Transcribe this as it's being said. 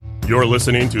You're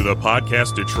listening to the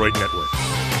Podcast Detroit Network.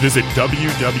 Visit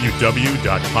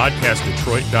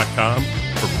www.podcastdetroit.com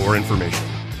for more information.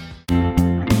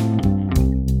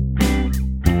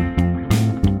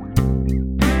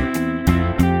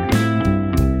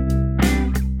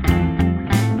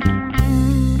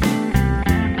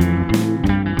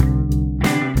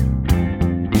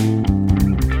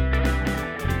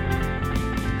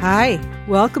 Hi,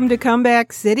 welcome to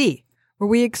Comeback City, where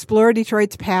we explore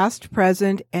Detroit's past,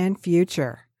 present, and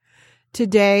future.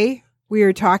 Today, we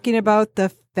are talking about the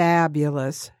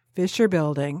fabulous Fisher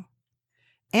Building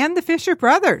and the Fisher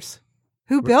brothers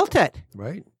who built it.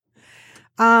 Right.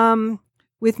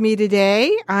 With me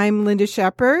today, I'm Linda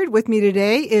Shepard. With me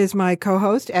today is my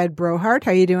co-host, Ed Brohart.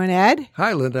 How you doing, Ed?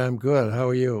 Hi, Linda. I'm good. How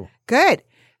are you? Good.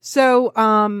 So,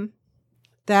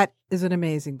 that is an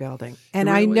amazing building. And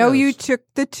It really I know is. you took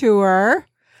the tour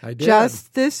I did.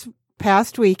 just this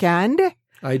past weekend.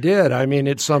 I did. I mean,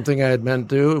 it's something I had meant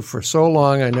to do for so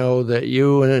long. I know that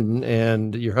you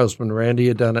and your husband Randy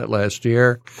had done it last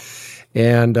year.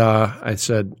 And I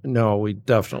said, no, we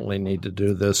definitely need to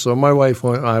do this. So my wife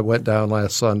and I went down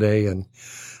last Sunday and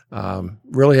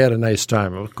really had a nice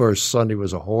time. Of course, Sunday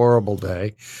was a horrible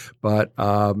day, but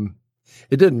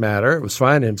it didn't matter. It was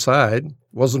fine inside.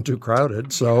 Wasn't too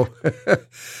crowded, so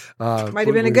Might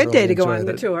have been a good day to go on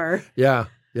the tour. Yeah.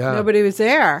 Nobody was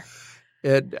there.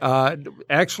 It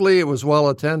actually it was well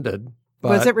attended. But,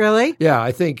 Was it really? Yeah,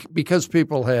 I think because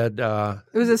people had.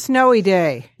 It was a snowy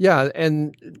day. Yeah,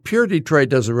 and Pure Detroit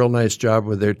does a real nice job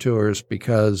with their tours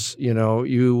because you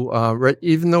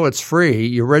even though it's free,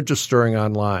 you're registering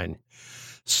online.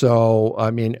 So, I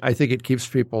mean, I think it keeps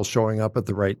people showing up at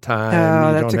the right time. Oh,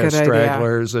 you that's don't a have good idea.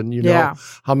 stragglers, and you know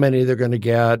how many they're going to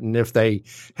get. And if they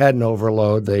had an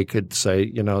overload, they could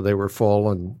say, they were full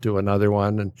and do another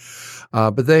one. And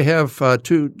but they have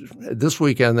this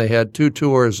weekend. They had 2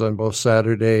 tours on both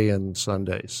Saturday and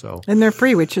Sunday. So, And they're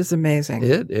free, which is amazing.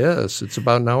 it is. It's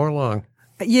about an hour long.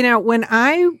 When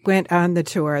I went on the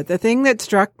tour, the thing that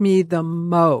struck me the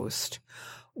most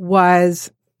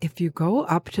was if you go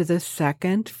up to the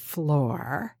second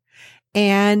floor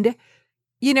and,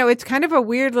 it's kind of a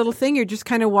weird little thing. You're just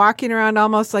kind of walking around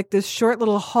almost like this short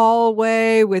little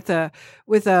hallway with the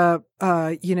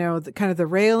kind of the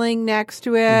railing next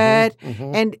to it.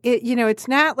 Mm-hmm. And it, it's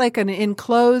not like an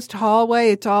enclosed hallway.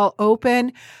 It's all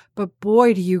open, but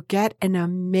boy, do you get an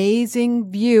amazing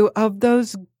view of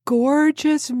those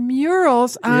gorgeous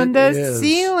murals on It the is.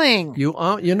 ceiling.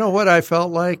 You know what I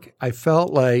felt like? I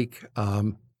felt like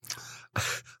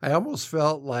I almost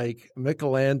felt like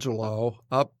Michelangelo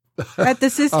up At the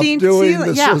Sistine up doing ceiling.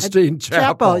 the Yeah, Sistine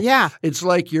Chapel. Yeah. It's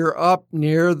like you're up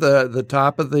near the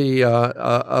top of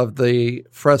the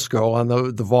fresco on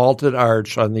the vaulted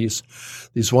arch on these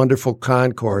wonderful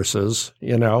concourses,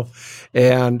 and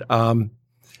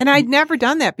And I'd never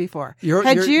done that before.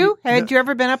 Had you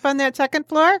ever been up on that second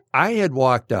floor? I had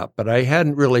walked up, but I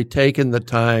hadn't really taken the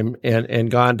time and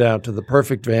gone down to the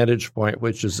perfect vantage point,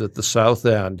 which is at the south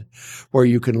end, where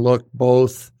you can look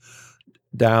both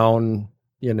down,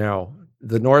 the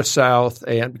north-south,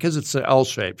 and because it's an L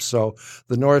shape, so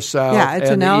the north-south it's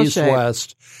and an L the shape.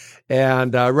 east-west,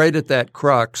 and right at that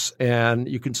crux, and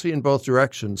you can see in both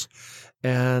directions.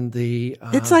 And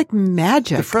it's like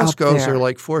magic. The frescoes up there. are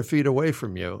like 4 feet away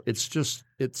from you. It's just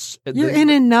You're in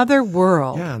another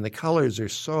world. Yeah, and the colors are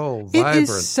so It vibrant.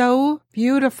 is so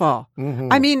beautiful. Mm-hmm.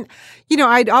 I mean,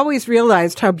 I'd always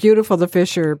realized how beautiful the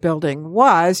Fisher Building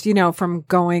was, from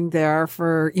going there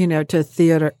for, to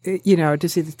theater, to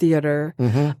see the theater.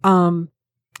 Mm-hmm.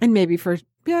 And maybe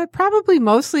probably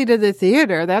mostly to the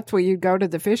theater. That's what you'd go to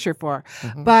the Fisher for.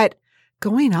 Mm-hmm. But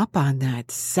going up on that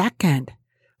second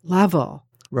level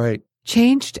Right.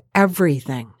 changed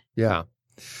everything. Yeah.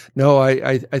 No,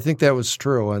 I think that was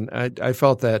true, and I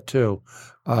felt that too.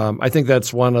 I think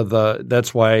that's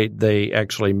that's why they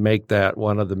actually make that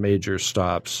one of the major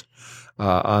stops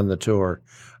on the tour,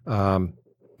 and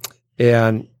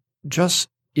just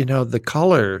the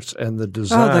colors and the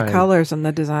design. Oh, the colors and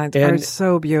the designs are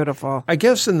so beautiful. I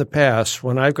guess in the past,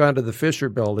 when I've gone to the Fisher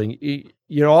Building,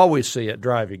 you always see it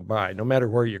driving by, no matter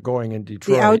where you're going in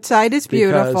Detroit. The outside is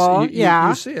beautiful.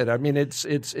 You see it. I mean, it's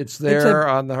there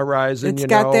on the horizon. It's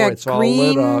got that it's all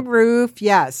lit green up. roof.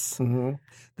 Yes. Mm-hmm.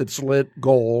 That's lit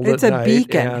gold It's at a night,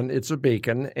 beacon. and it's a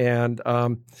beacon, and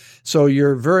so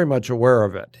you're very much aware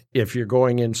of it. If you're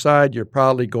going inside, you're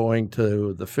probably going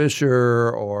to the Fisher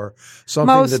or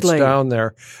something Mostly. that's down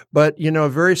there. But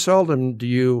very seldom do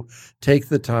you take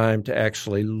the time to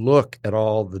actually look at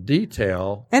all the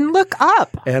detail And look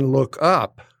up.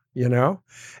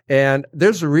 And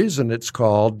there's a reason it's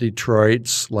called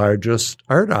Detroit's largest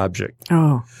art object.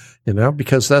 Oh,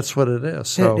 because that's what it is.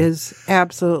 So, it is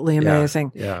absolutely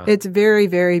amazing. Yeah. It's very,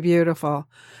 very beautiful.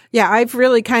 Yeah, I've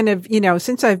really kind of,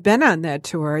 since I've been on that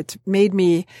tour, it's made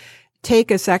me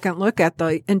take a second look at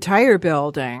the entire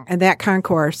building, and that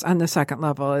concourse on the second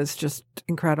level is just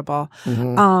incredible.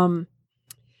 Mhm.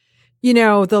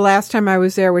 The last time I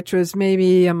was there, which was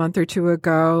maybe a month or two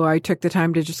ago, I took the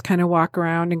time to just kind of walk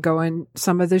around and go in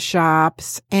some of the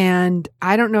shops. And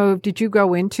I don't know, did you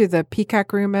go into the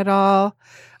Peacock Room at all?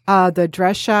 The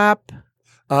dress shop?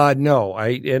 No,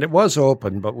 and it was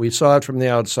open, but we saw it from the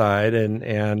outside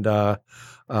and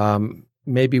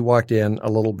maybe walked in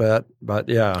a little bit, but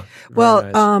yeah. Well,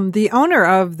 nice. The owner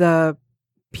of the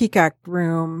Peacock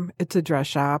Room, it's a dress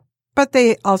shop, but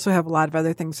they also have a lot of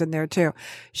other things in there too.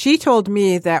 She told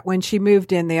me that when she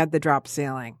moved in, they had the drop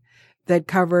ceiling that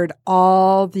covered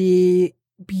all the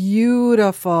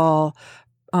beautiful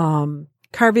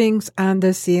carvings on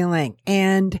the ceiling.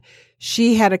 And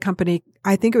she had a company,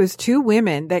 I think it was 2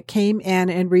 women that came in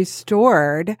and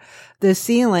restored the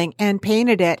ceiling and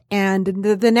painted it. And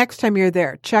the next time you're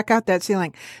there, check out that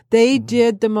ceiling. They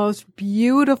did the most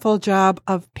beautiful job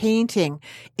of painting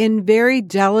in very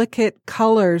delicate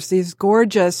colors, these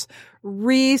gorgeous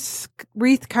wreath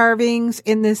carvings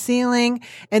in the ceiling.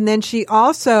 And then she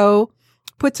also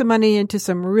put some money into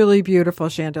some really beautiful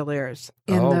chandeliers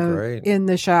in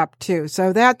the shop too.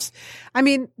 So that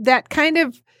kind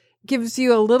of gives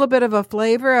you a little bit of a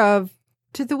flavor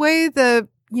to the way the,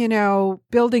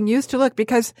 building used to look.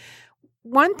 Because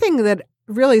one thing that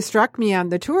really struck me on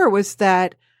the tour was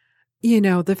that,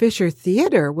 the Fisher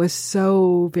Theater was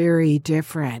so very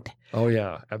different. Oh,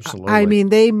 yeah, absolutely.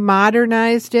 They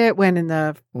modernized it when in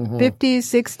the 50s,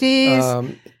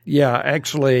 60s. Yeah,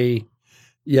 actually,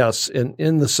 yes,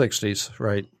 in the 60s,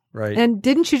 right. Right. And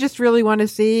didn't you just really want to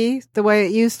see the way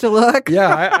it used to look?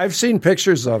 Yeah, I've seen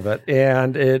pictures of it,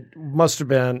 and it must have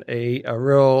been a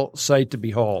real sight to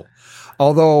behold.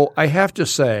 Although I have to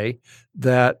say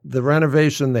that the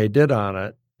renovation they did on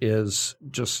it is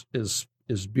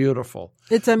beautiful.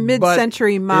 It's a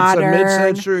mid-century modern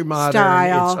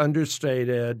style. It's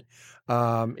understated.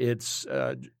 It's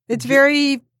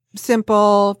very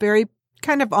simple, very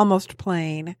kind of almost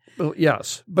plain.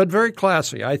 Yes, but very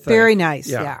classy, I think. Very nice,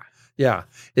 yeah. Yeah.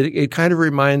 It kind of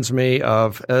reminds me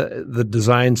of the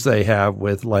designs they have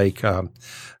with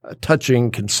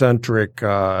touching concentric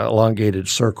elongated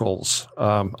circles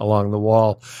along the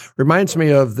wall. Reminds me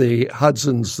of the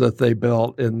Hudsons that they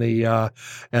built in the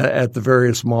at the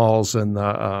various malls and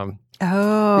the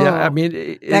yeah, I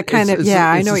mean that kind of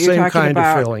I know what you're talking about. It's the same kind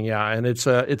of feeling, yeah, and it's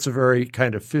a very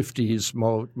kind of 50s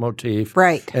motif,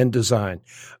 right, and design.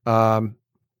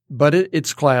 But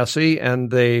it's classy,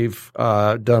 and they've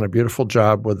done a beautiful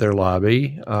job with their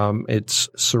lobby. It's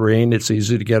serene. It's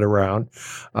easy to get around.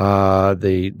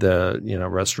 The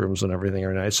restrooms and everything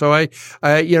are nice. So I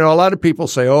a lot of people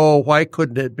say, oh, why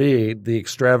couldn't it be the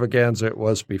extravaganza it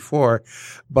was before?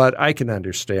 But I can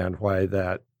understand why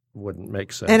that wouldn't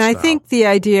make sense. And I think the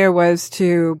idea was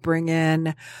to bring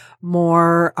in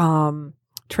more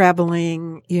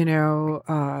traveling,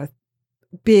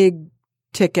 big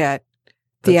ticket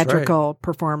theatrical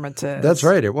performances. That's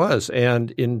right. It was. And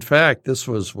in fact, this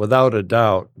was without a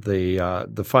doubt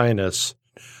the finest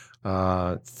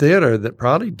theater that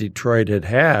probably Detroit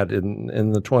had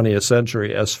in the 20th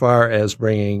century as far as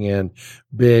bringing in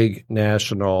big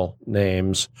national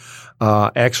names,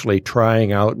 actually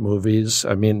trying out movies.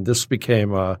 I mean, this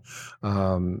became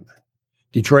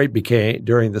Detroit became,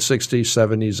 during the 60s,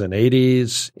 70s, and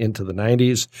 80s, into the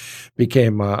 90s,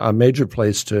 became a major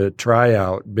place to try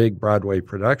out big Broadway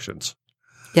productions.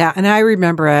 Yeah, and I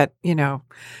remember it,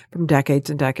 from decades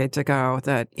and decades ago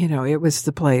that, it was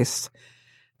the place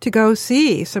to go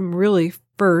see some really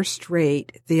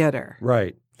first-rate theater.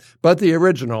 Right. But the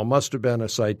original must have been a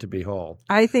sight to behold.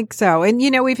 I think so. And,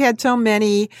 we've had so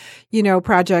many,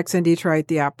 projects in Detroit,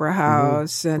 the Opera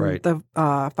House and the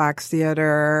Fox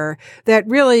Theater that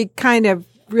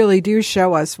really do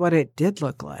show us what it did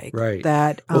look like. Right.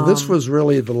 Well, this was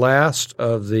really the last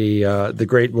of the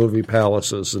great movie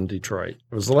palaces in Detroit.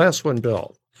 It was the last one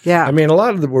built. Yeah. I mean, a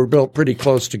lot of them were built pretty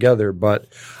close together, but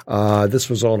this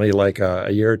was only like a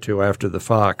year or two after the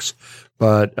Fox.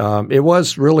 But it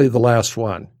was really the last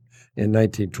one in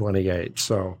 1928.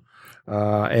 So,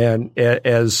 and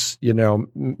as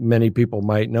many people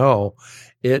might know,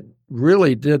 it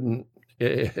really didn't.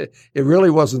 It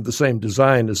really wasn't the same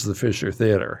design as the Fisher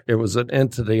Theater. It was an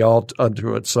entity all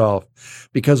unto itself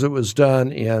because it was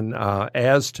done in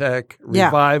Aztec,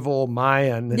 Revival,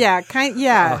 Mayan. Yeah,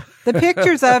 the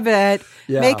pictures of it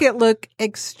make it look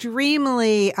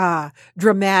extremely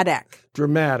dramatic.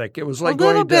 Dramatic. It was like a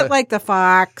little bit like the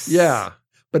Fox. Yeah.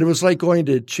 But it was like going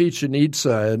to Chichen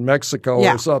Itza in Mexico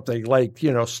or something, like,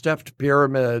 stepped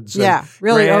pyramids. Yeah,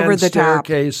 really grand over the top.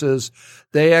 staircases.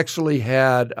 They actually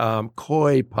had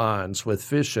koi ponds with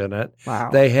fish in it.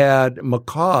 Wow. They had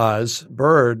macaws,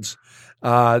 birds,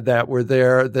 that were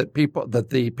there that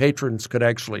the patrons could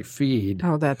actually feed.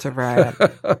 Oh, that's a riot.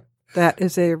 That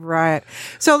is a riot.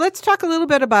 So let's talk a little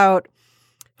bit about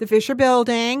the Fisher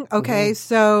Building. Okay,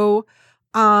 so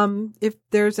if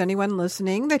there's anyone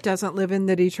listening that doesn't live in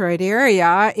the Detroit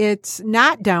area, it's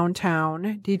not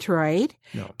downtown Detroit.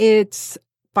 No. It's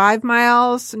 5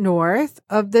 miles north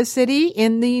of the city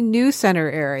in the New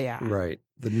Center area. Right,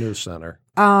 the New Center.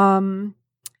 And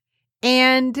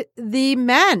the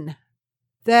men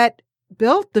that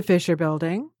built the Fisher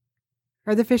Building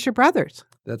are the Fisher brothers.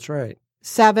 That's right.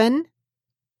 7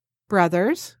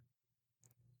 brothers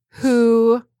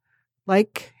who,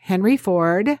 like Henry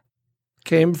Ford,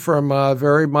 came from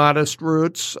very modest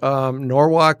roots,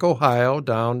 Norwalk, Ohio,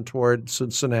 down toward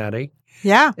Cincinnati.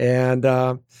 Yeah. And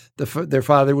their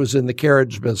father was in the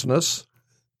carriage business.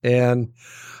 And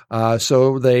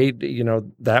so they,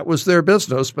 that was their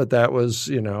business, but that was,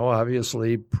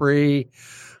 obviously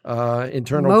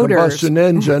internal Motors. combustion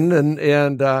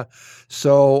engine.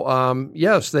 So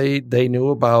yes, they knew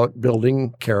about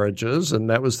building carriages,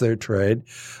 and that was their trade.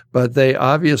 But they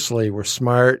obviously were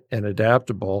smart and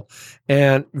adaptable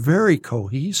and very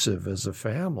cohesive as a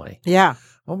family. Yeah.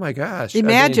 Oh, my gosh.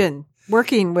 Imagine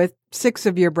working with 6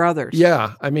 of your brothers.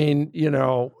 Yeah. I mean,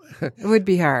 it would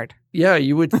be hard. Yeah,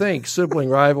 you would think sibling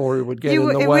rivalry would get in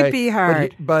the way. It would be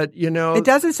hard. But it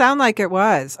doesn't sound like it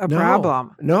was a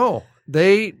problem. No.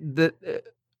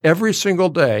 Every single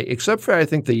day, except for, I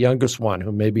think, the youngest one,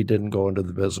 who maybe didn't go into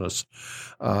the business.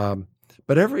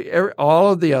 But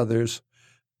all of the others,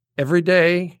 every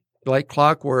day, like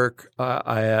clockwork,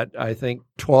 at, I think,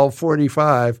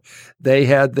 12:45, they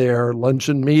had their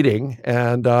luncheon meeting,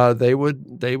 and they would,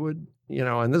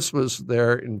 and this was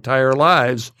their entire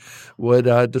lives,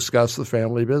 would discuss the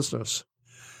family business.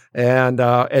 And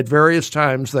at various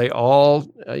times, they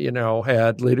all,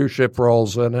 had leadership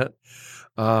roles in it.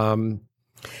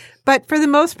 But for the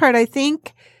most part, I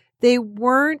think they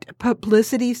weren't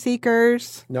publicity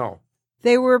seekers. No.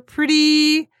 They were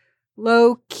pretty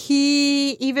low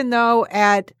key, even though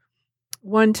at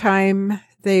one time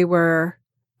they were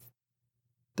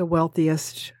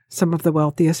some of the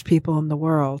wealthiest people in the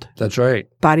world. That's right.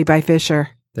 Body by Fisher.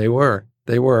 They were.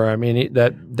 I mean,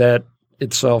 that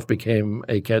itself became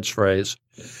a catchphrase.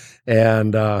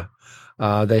 And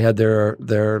they had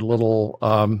their little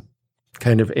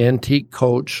kind of antique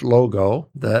coach logo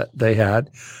that they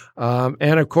had.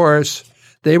 And of course,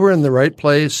 they were in the right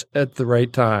place at the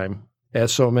right time,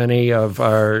 as so many of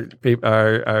our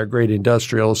great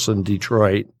industrialists in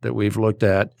Detroit that we've looked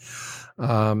at,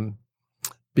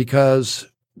 because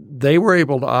they were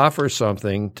able to offer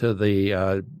something to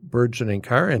the burgeoning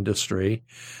car industry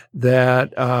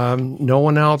that no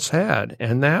one else had,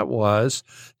 and that was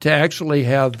to actually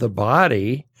have the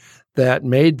body that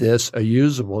made this a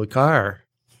usable car.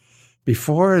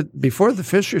 Before the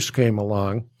Fishers came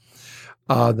along,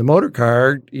 the motor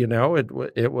car,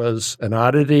 it was an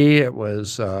oddity. It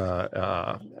was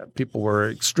people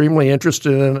were extremely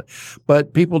interested in it,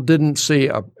 but people didn't see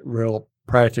a real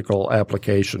practical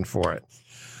application for it.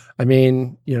 I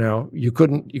mean, you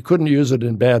couldn't use it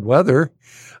in bad weather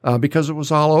because it was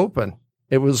all open.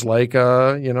 It was like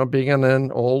being in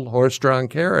an old horse-drawn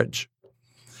carriage.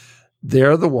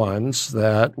 They're the ones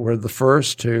that were the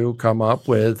first to come up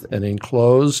with an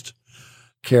enclosed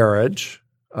carriage,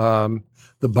 the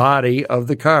body of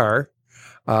the car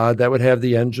that would have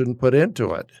the engine put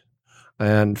into it.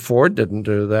 And Ford didn't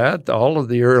do that. All of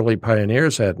the early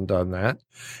pioneers hadn't done that.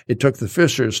 It took the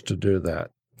Fishers to do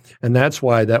that. And that's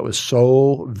why that was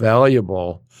so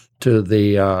valuable to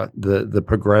the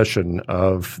progression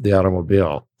of the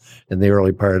automobile in the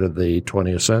early part of the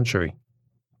 20th century.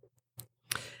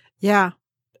 Yeah.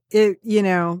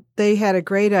 They had a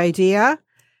great idea,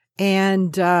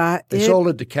 and they sold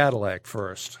it to Cadillac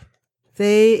first.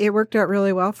 It worked out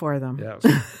really well for them. Yes.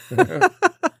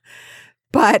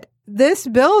 But this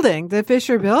building, the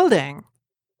Fisher Building,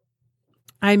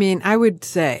 I mean, I would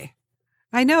say,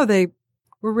 I know they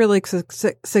were really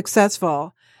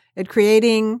successful at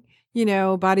creating,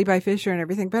 Body by Fisher and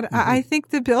everything. But I think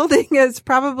the building is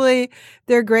probably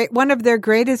one of their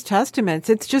greatest testaments.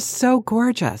 It's just so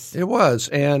gorgeous. It was.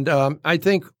 And I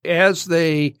think as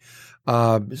they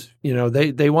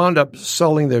wound up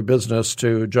selling their business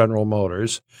to General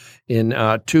Motors in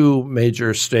 2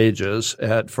 major stages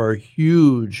for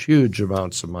huge, huge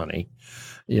amounts of money,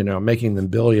 making them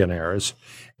billionaires.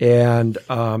 And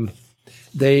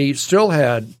they still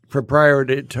had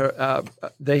proprietary.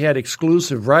 They had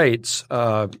exclusive rights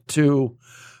to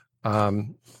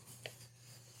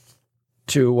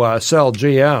sell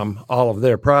GM all of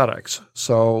their products.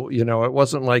 So, it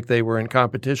wasn't like they were in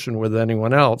competition with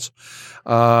anyone else.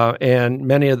 And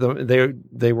many of them,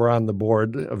 they were on the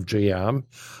board of GM.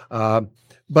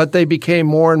 But they became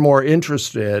more and more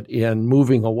interested in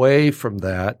moving away from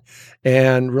that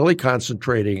and really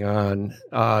concentrating on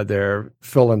their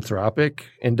philanthropic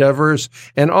endeavors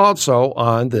and also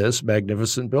on this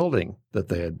magnificent building that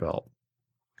they had built.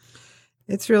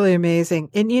 It's really amazing.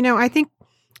 And, I think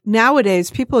nowadays,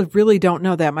 people really don't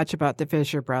know that much about the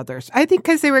Fisher brothers. I think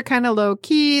because they were kind of low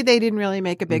key. They didn't really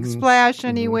make a big splash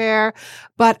anywhere.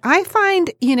 But I find,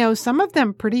 some of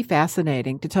them pretty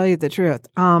fascinating, to tell you the truth.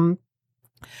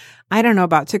 I don't know,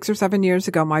 about 6 or 7 years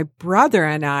ago, my brother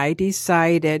and I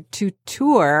decided to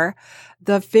tour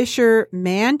the Fisher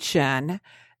Mansion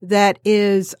that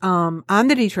is on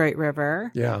the Detroit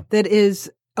River. Yeah. That is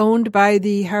owned by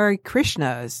the Hare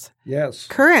Krishnas. Yes.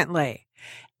 Currently.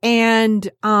 And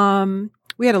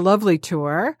we had a lovely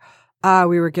tour.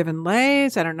 We were given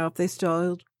leis. I don't know if they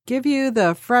still give you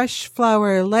the fresh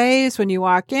flower leis when you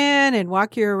walk in and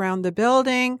walk you around the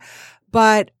building.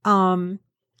 But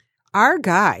our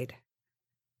guide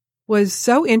was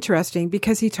so interesting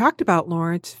because he talked about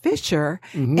Lawrence Fisher.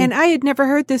 And I had never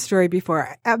heard this story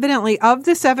before. Evidently, of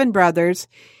the 7 brothers,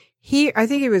 I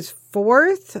think he was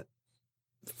fourth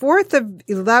of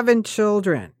 11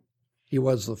 children. He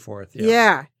was the 4th.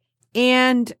 Yeah.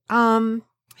 And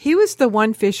he was the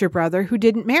one Fisher brother who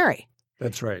didn't marry.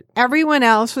 That's right. Everyone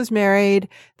else was married.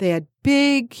 They had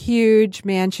big, huge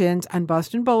mansions on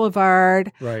Boston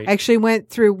Boulevard. Right. I actually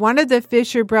went through one of the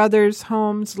Fisher brothers'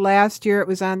 homes last year. It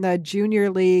was on the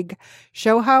Junior League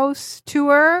Show House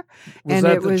tour. Was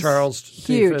that the Charles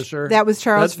T. huge. Fisher? That was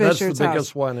Charles Fisher's house. That's the biggest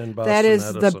house. one in Boston. That is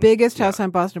Edison. the biggest house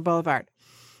on Boston Boulevard.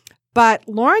 But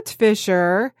Lawrence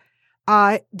Fisher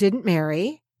didn't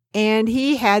marry, and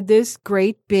he had this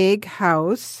great big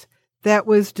house that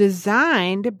was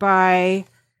designed by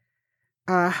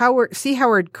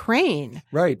Howard Crane.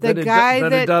 Right. The guy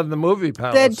that had done the movie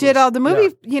palaces. that did all the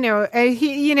movie, he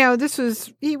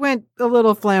went a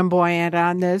little flamboyant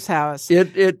on this house.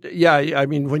 I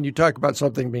mean, when you talk about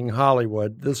something being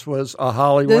Hollywood, this was a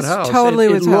Hollywood house. Totally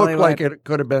was Hollywood. Hollywood. It looked like it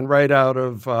could have been right out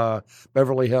of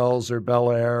Beverly Hills or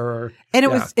Bel Air.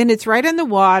 And it's right on the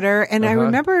water. And I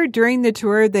remember during the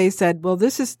tour, they said, well,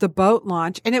 this is the boat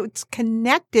launch, and it's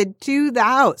connected to the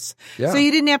house. Yeah. So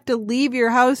you didn't have to leave your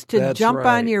house to jump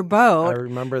on your boat. I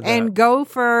remember that. And go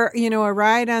for, a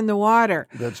ride on the water.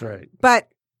 That's right. But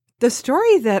the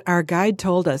story that our guide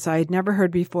told us, I had never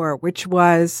heard before, which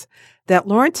was that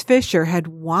Lawrence Fisher had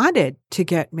wanted to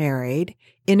get married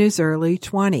in his early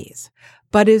 20s,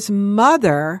 but his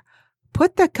mother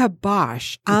put the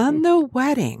kibosh on the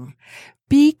wedding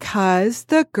because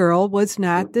the girl was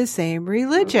not the same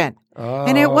religion. Oh.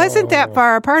 And it wasn't that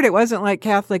far apart. It wasn't like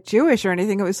Catholic Jewish or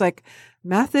anything. It was like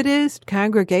Methodist,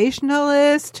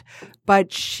 Congregationalist,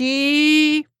 but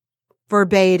she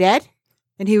forbade it,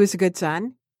 and he was a good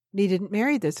son. And he didn't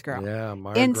marry this girl. Yeah,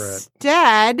 Margaret.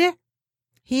 Instead,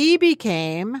 he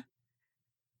became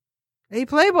a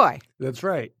playboy. That's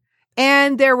right.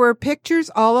 And there were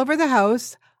pictures all over the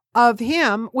house of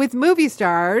him with movie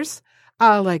stars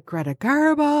like Greta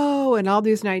Garbo and all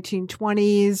these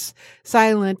 1920s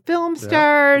silent film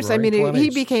stars. Roaring I mean, he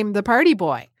 20s. became the party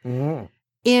boy. Mm-hmm.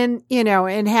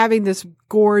 And having this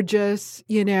gorgeous,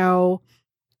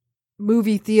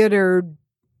 movie theater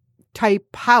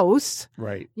type house,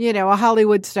 Right. a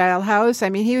Hollywood style house. I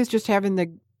mean, he was just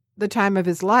having the time of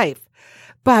his life.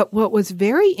 But what was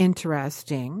very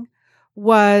interesting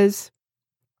was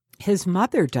his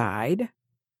mother died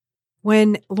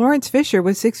when Lawrence Fisher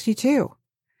was 62.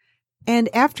 And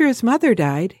after his mother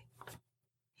died,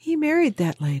 he married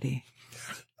that lady.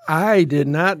 I did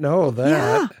not know that.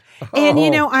 Yeah. And,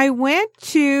 I went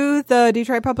to the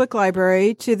Detroit Public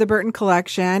Library, to the Burton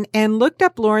Collection, and looked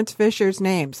up Lawrence Fisher's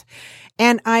names.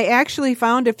 And I actually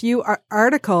found a few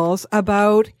articles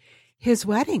about his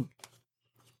wedding.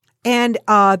 And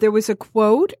there was a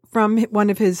quote from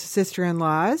one of his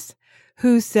sister-in-laws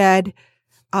who said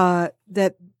that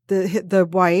the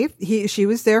wife, she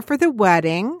was there for the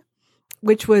wedding,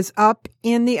 which was up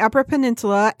in the Upper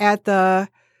Peninsula at the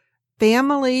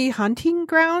family hunting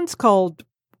grounds called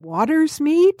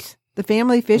Watersmeet, the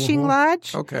family fishing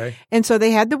lodge. Okay. And so they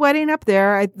had the wedding up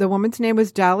there. The woman's name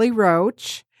was Dolly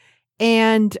Roach,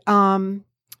 and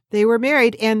they were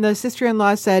married. And the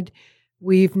sister-in-law said,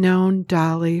 We've known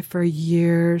Dolly for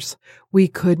years. We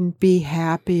couldn't be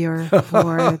happier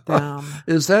for them.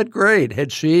 Is that great?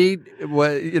 Had she,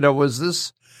 was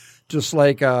this just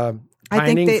like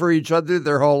pining for each other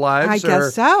their whole lives? I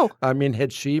guess so. I mean,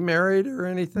 had she married or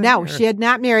anything? No, she had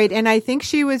not married. And I think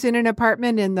she was in an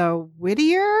apartment in the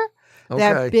Whittier,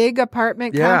 that big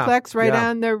apartment complex right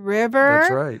on the river.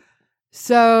 That's right.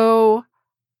 So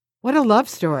what a love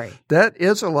story. That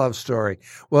is a love story.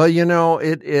 Well,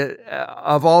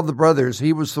 of all the brothers,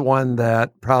 he was the one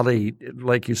that probably,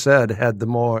 like you said, had the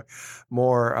more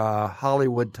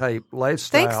Hollywood type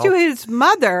lifestyle. Thanks to his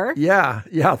mother. Yeah,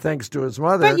 thanks to his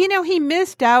mother. But, he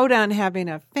missed out on having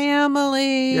a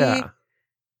family. Yeah.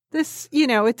 This,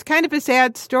 it's kind of a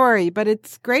sad story, but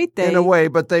it's great. In a way,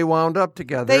 but they wound up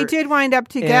together. They did wind up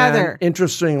together. And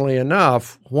interestingly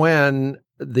enough, when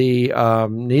the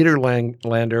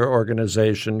Niederlander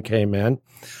organization came in,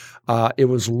 it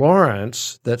was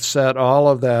Lawrence that set all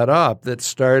of that up, that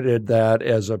started that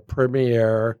as a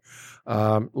premier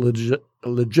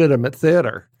legitimate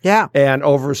theater. Yeah. And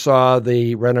oversaw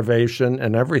the renovation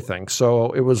and everything.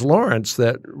 So it was Lawrence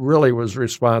that really was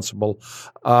responsible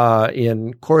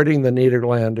in courting the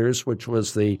Niederlanders, which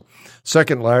was the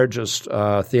second largest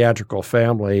theatrical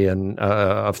family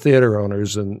of theater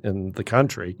owners in the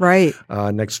country. Right.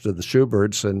 Next to the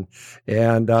Schuberts.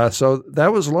 And so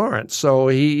that was Lawrence. So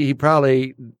he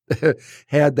probably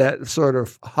had that sort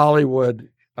of Hollywood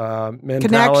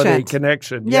mentality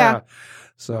connection. Yeah.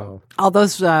 So all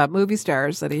those movie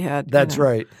stars that he had. That's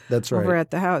right. That's right. Over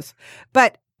at the house.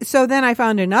 But so then I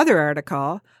found another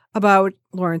article about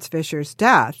Lawrence Fisher's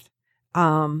death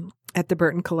at the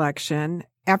Burton Collection.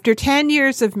 After 10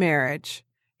 years of marriage,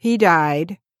 he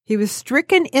died. He was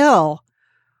stricken ill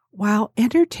while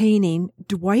entertaining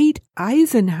Dwight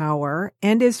Eisenhower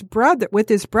and his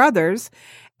brothers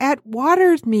at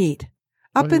Watermeet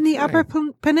up in the Upper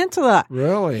Peninsula.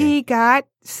 Really? He got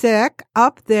sick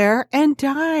up there and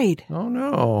died. Oh,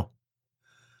 no.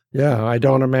 Yeah, I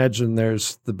don't imagine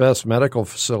there's the best medical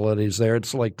facilities there.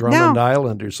 It's like Drummond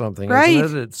Island or something, right.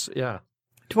 Isn't it?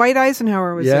 Dwight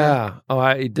Eisenhower was there. Yeah. Oh,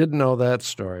 I didn't know that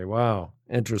story. Wow.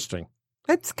 Interesting.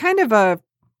 That's kind of a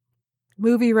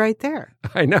movie right there.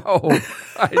 I know.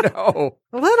 A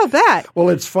little bit. Well,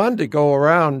 it's fun to go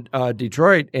around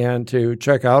Detroit and to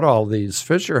check out all these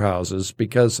Fisher houses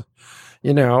because,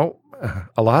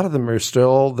 a lot of them are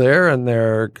still there and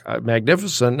they're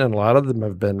magnificent, and a lot of them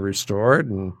have been restored.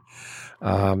 And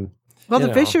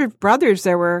the Fisher brothers,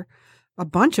 there were a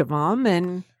bunch of them,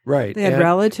 and right, they had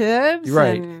relatives,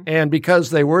 right? And because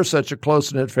they were such a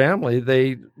close-knit family,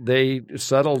 they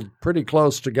settled pretty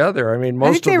close together. I mean,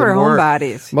 most of them were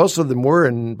homebodies. Most of them were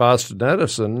in Boston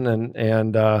Edison,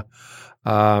 and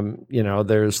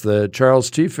there's the Charles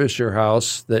T. Fisher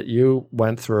house that you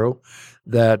went through.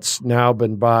 That's now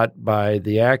been bought by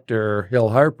the actor Hill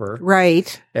Harper,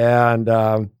 right? And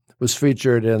was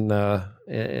featured in The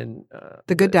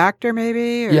Good Doctor,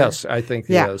 maybe. Or? Yes, I think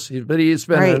he is. But he's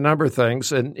been in a number of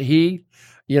things, and he,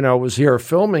 was here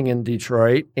filming in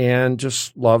Detroit and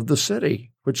just loved the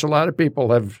city, which a lot of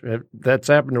people have. That's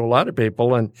happened to a lot of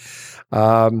people,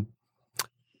 and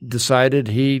decided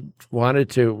he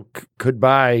could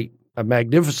buy a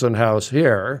magnificent house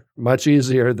here, much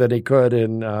easier than he could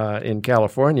in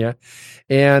California,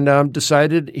 and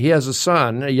decided he has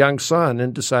a young son,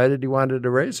 and decided he wanted to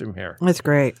raise him here. That's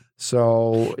great.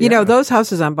 So, those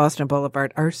houses on Boston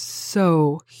Boulevard are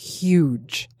so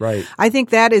huge. Right. I think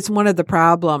that is one of the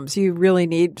problems. You really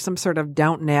need some sort of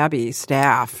Downton Abbey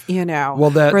staff, Well,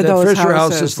 that Fisher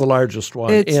House is the largest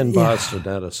one in Boston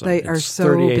Edison. They are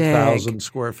so big. 38,000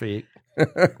 square feet.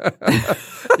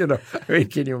 Can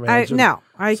you imagine? No,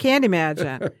 I can't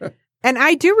imagine. And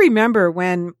I do remember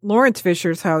when Lawrence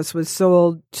Fisher's house was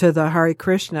sold to the Hare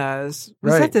Krishnas.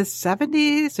 Was that the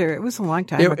 70s, or it was a long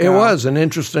time ago? It was, and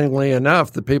interestingly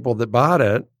enough, the people that bought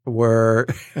it were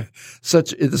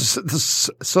it's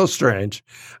so strange.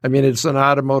 I mean, it's an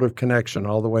automotive connection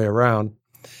all the way around.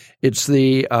 It's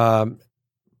the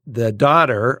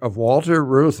daughter of Walter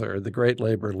Reuther, the great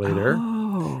labor leader.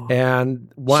 Oh.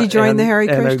 And she joined the Hare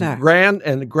Krishna.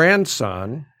 And the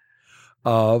grandson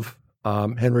of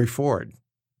Henry Ford.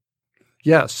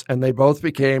 Yes, and they both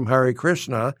became Hare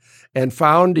Krishna and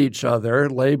found each other,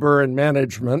 labor and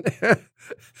management,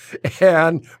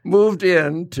 and moved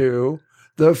into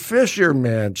the Fisher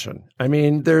Mansion. I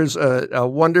mean, there's a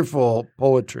wonderful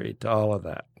poetry to all of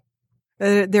that.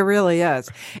 There really is.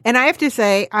 And I have to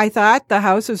say, I thought the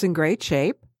house was in great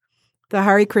shape. The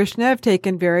Hare Krishna have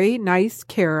taken very nice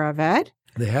care of it.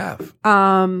 They have.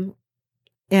 And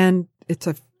it's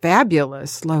a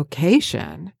fabulous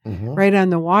location right on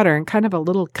the water and kind of a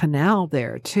little canal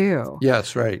there too.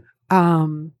 Yes, right.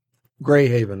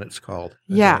 Greyhaven, it's called.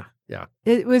 Yeah. Yeah.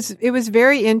 It was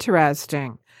very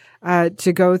interesting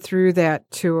to go through that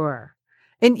tour.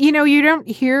 And, you don't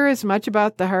hear as much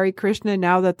about the Hare Krishna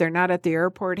now that they're not at the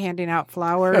airport handing out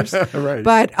flowers. Right.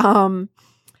 But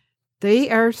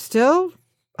they are still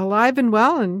alive and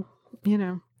well and,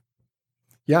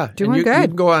 Yeah, doing and you good.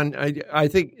 can go on. I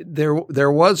think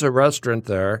there was a restaurant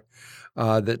there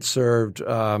that served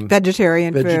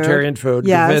Vegetarian food,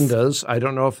 Yes. Govinda's. I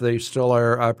don't know if they still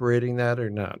are operating that or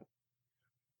not.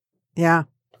 Yeah,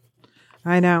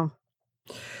 I know.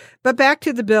 But back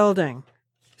to the building.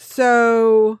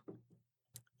 So,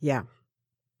 yeah,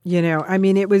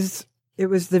 it was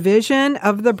the vision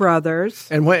of the brothers.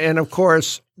 And of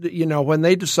course, when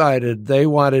they decided they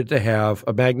wanted to have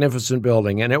a magnificent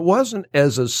building, and it wasn't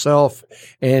as a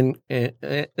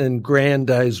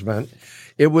self-aggrandizement,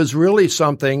 it was really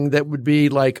something that would be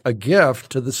like a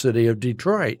gift to the city of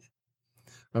Detroit.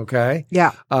 Okay?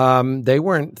 Yeah. They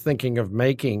weren't thinking of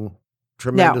making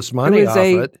tremendous money it was off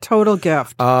a it. Total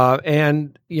gift.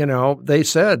 And, they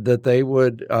said that they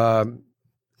would,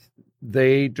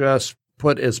 they just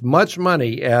put as much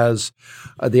money as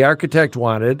the architect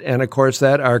wanted. And of course,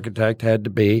 that architect had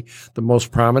to be the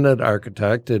most prominent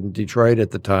architect in Detroit at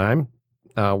the time,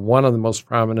 one of the most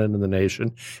prominent in the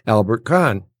nation, Albert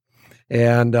Kahn.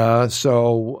 And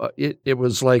so it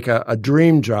was like a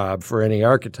dream job for any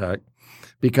architect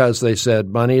because they said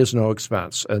money is no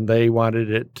expense. And they wanted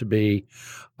it to be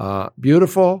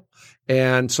beautiful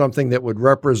and something that would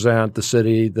represent the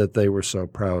city that they were so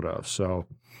proud of. So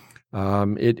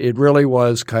it really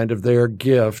was kind of their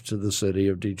gift to the city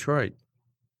of Detroit.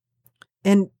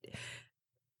 And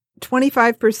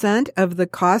 25% of the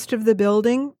cost of the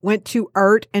building went to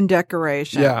art and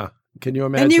decoration. Yeah. Can you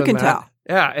imagine And you can that? tell.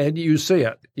 Yeah, and you see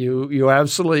it. You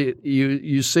absolutely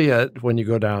you see it when you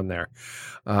go down there.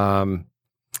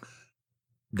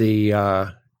 They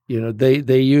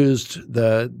used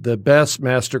the best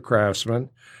master craftsmen.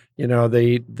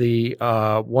 The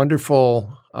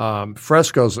wonderful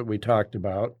frescoes that we talked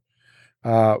about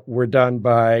were done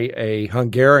by a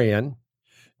Hungarian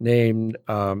named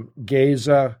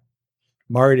Geza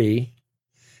Marti,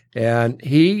 and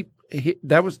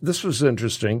this was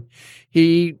interesting.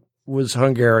 He was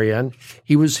Hungarian.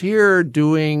 He was here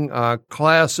doing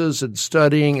classes and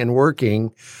studying and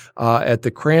working at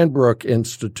the Cranbrook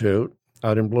Institute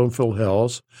out in Bloomfield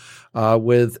Hills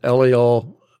with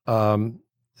Eliel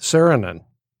Saarinen.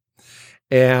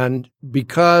 And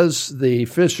because the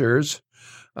Fishers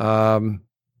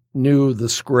knew the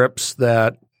scripts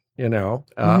that,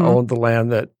 owned the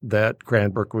land that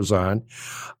Cranbrook was on,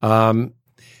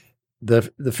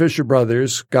 the Fisher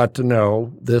brothers got to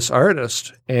know this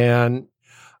artist, and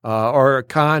or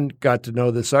Kahn got to know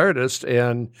this artist,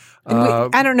 and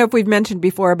I don't know if we've mentioned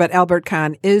before, but Albert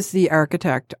Kahn is the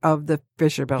architect of the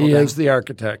Fisher Building. He is the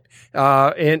architect,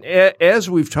 and as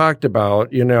we've talked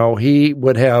about, he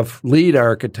would have lead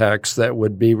architects that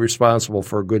would be responsible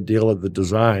for a good deal of the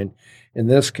design. In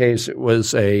this case, it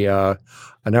was an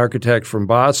architect from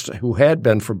Boston who had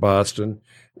been from Boston,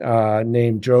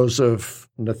 named Joseph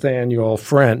Nathaniel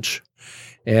French,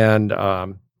 and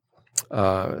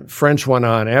French went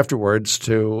on afterwards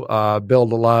to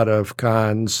build a lot of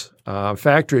Kahn's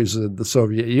factories in the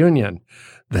Soviet Union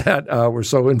that were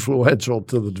so influential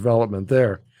to the development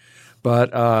there.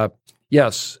 But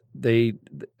yes,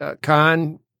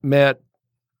 Kahn met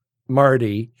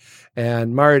Marti,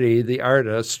 and Marti, the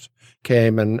artist,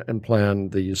 came and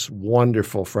planned these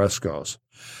wonderful frescoes.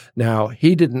 Now,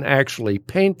 he didn't actually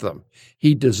paint them.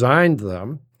 He designed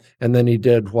them, and then he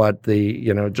did what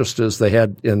just as they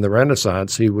had in the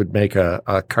Renaissance, he would make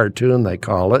a cartoon, they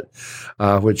call it,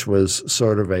 which was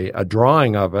sort of a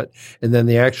drawing of it, and then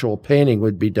the actual painting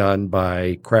would be done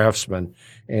by craftsmen.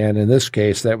 And in this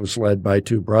case, that was led by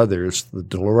two brothers, the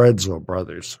De Lorenzo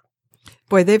brothers.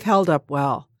 Boy, they've held up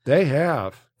well. They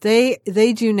have.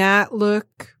 They do not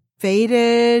look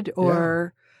faded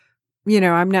or...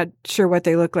 I'm not sure what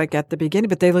they look like at the beginning,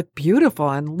 but they look beautiful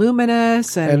and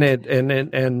luminous, and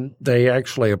they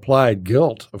actually applied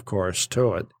gilt, of course,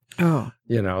 to it. Oh,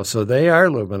 so they are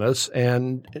luminous.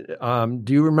 And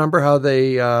do you remember how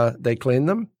they clean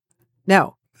them?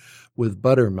 No, with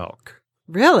buttermilk.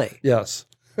 Really? Yes,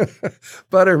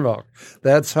 buttermilk.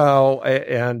 That's how.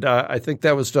 And I think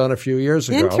that was done a few years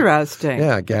ago. Interesting.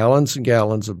 Yeah, gallons and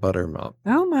gallons of buttermilk.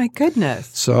 Oh my goodness.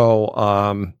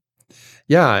 So.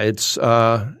 Yeah, it's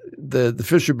the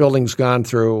Fisher Building's gone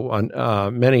through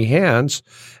many hands,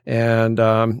 and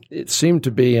it seemed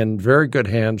to be in very good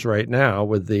hands right now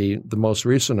with the most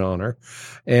recent owner,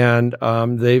 and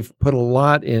they've put a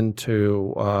lot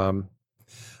into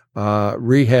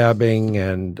rehabbing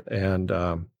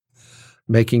and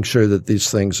making sure that these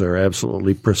things are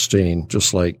absolutely pristine,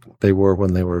 just like they were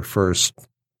when they were first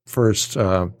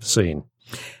seen.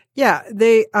 Yeah,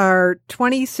 they are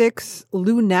 26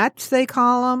 lunettes, they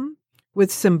call them, with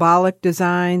symbolic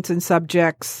designs and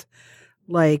subjects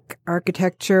like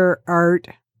architecture, art,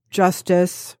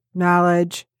 justice,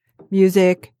 knowledge,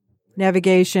 music,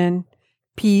 navigation,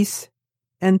 peace,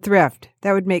 and thrift.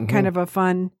 That would make kind of a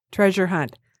fun treasure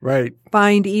hunt. Right.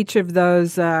 Find each of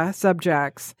those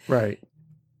subjects. Right.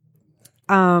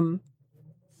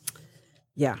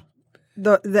 Yeah.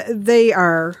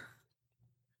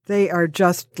 They are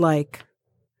just like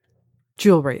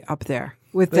jewelry up there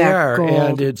with They that are, gold.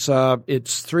 and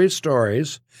it's 3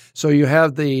 stories. So you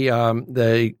have the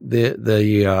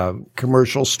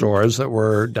commercial stores that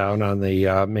were down on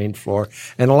the main floor,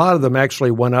 and a lot of them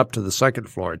actually went up to the second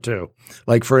floor too.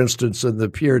 Like for instance, in the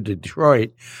Pier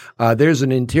Detroit, there's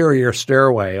an interior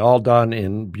stairway all done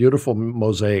in beautiful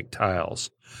mosaic tiles.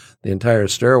 The entire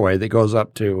stairway that goes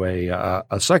up to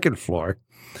a second floor.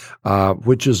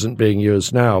 Which isn't being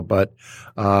used now, but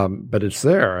it's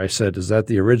there. I said, "Is that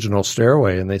the original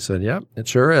stairway?" And they said, "Yep, it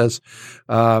sure is."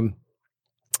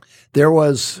 There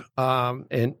was,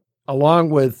 and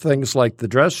along with things like the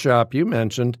dress shop you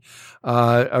mentioned,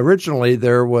 originally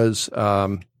there was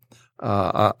a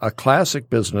classic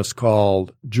business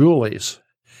called Julie's,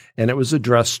 and it was a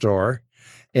dress store.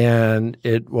 And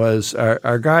it was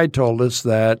our guide told us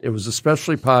that it was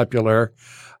especially popular.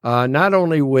 Not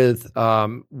only with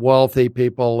wealthy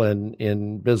people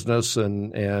in business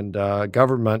and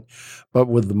government, but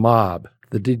with the mob,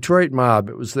 the Detroit mob.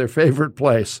 It was their favorite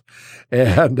place,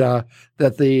 and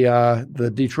that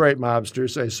the Detroit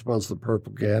mobsters, I suppose the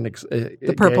Purple Gang,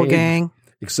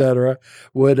 et cetera,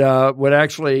 would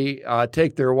actually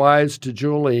take their wives to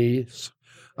Julie's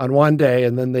on one day,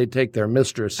 and then they'd take their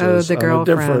mistresses on a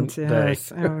different day.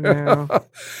 Oh, no.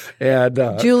 And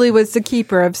Julie was the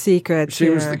keeper of secrets. She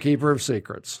was the keeper of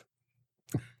secrets.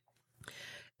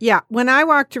 Yeah. When I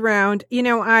walked around,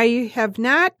 I have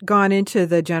not gone into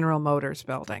the General Motors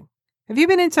building. Have you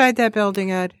been inside that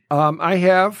building, Ed? I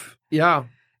have, yeah,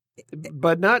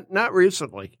 but not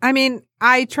recently. I mean,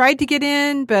 I tried to get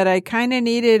in, but I kind of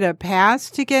needed a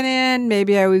pass to get in.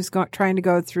 Maybe I was trying to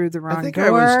go through the wrong door. I think I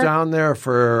was down there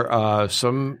for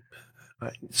some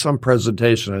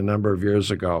presentation a number of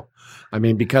years ago. I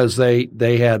mean, because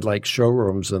they had like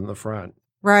showrooms in the front.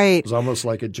 Right. It was almost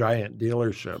like a giant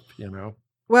dealership,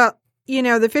 Well,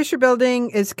 the Fisher Building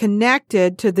is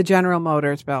connected to the General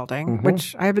Motors building,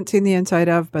 which I haven't seen the inside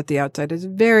of, but the outside is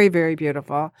very, very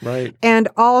beautiful. Right. And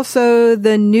also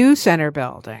the New Center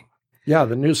building. Yeah,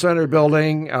 the New Center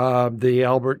building, the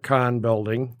Albert Kahn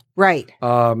building. Right.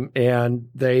 And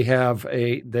they have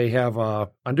a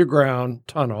underground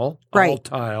tunnel, all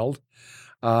tiled,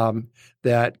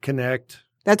 that connect.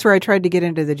 That's where I tried to get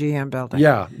into the GM building.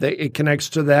 Yeah, it connects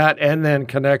to that and then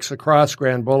connects across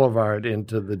Grand Boulevard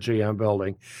into the GM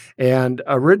building. And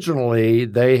originally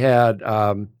they had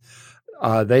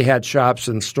shops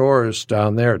and stores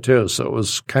down there too. So it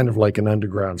was kind of like an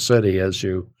underground city as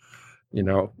you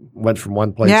went from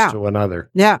one place to another.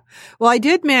 Yeah. Well, I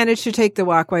did manage to take the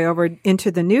walkway over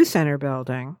into the New Center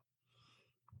building.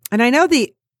 And I know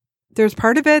there's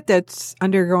part of it that's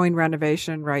undergoing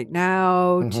renovation right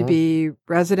now to be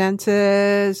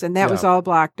residences, and that was all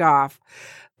blocked off.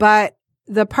 But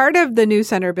the part of the New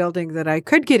Center building that I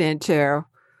could get into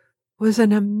was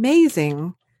an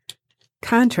amazing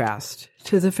contrast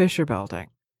to the Fisher Building.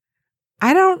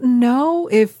 I don't know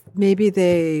if maybe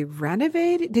they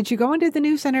renovated. Did you go into the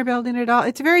New Center building at all?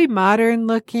 It's very modern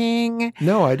looking.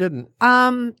 No, I didn't.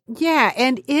 Yeah,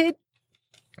 and it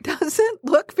doesn't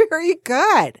look very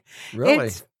good. Really?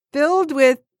 It's filled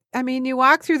with, you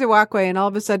walk through the walkway and all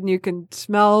of a sudden you can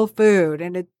smell food,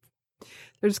 and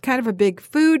there's kind of a big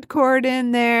food court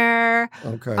in there.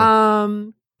 Okay.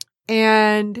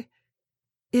 And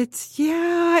it's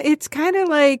kind of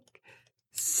like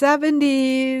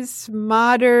 70s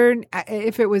modern.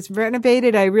 If it was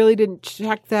renovated, I really didn't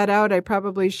check that out. I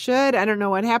probably should. I don't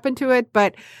know what happened to it,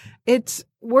 but it's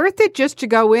worth it just to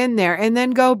go in there and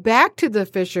then go back to the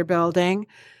Fisher Building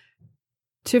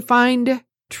to find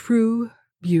true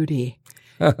beauty.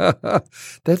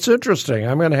 That's interesting.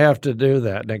 I'm going to have to do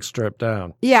that next trip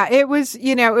down. Yeah, it was,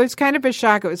 it was kind of a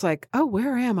shock. It was like, oh,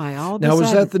 where am I? All of a Now, was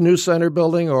sudden. that the New Center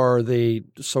building or the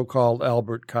so-called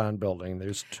Albert Kahn building?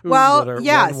 There's two that Well, are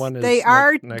yes, one is they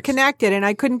are next. connected, and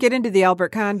I couldn't get into the Albert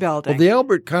Kahn building. Well, the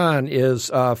Albert Kahn is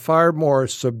far more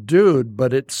subdued,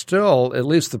 but it's still, at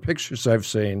least the pictures I've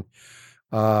seen,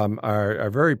 are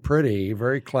very pretty,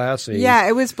 very classy. Yeah,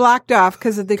 it was blocked off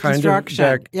because of the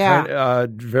construction.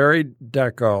 Very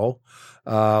deco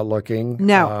looking.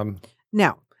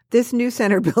 No, this New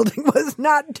Center building was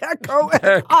not deco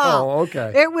at all. Oh,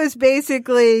 okay. It was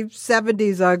basically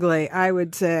 70s ugly, I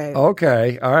would say.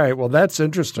 Okay. All right. Well, that's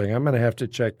interesting. I'm going to have to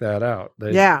check that out.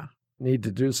 They need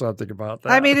to do something about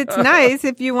that. I mean, it's nice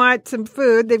if you want some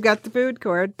food. They've got the food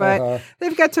court, but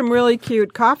they've got some really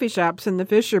cute coffee shops in the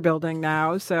Fisher building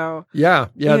now. So yeah,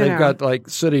 they've got like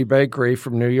City Bakery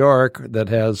from New York that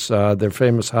has their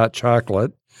famous hot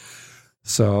chocolate.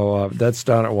 So that's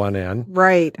down at one end.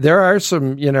 Right. There are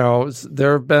some,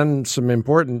 there have been some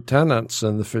important tenants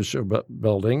in the Fisher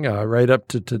building right up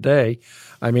to today.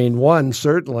 I mean, one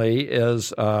certainly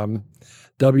is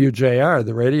WJR,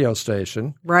 the radio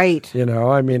station. Right.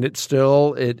 I mean, it's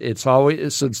still, it's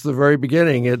always, since the very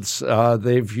beginning,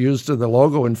 they've used in the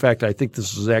logo. In fact, I think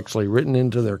this is actually written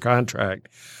into their contract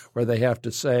where they have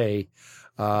to say,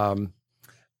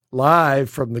 live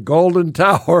from the Golden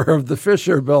Tower of the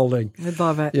Fisher building. I'd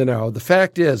love it. The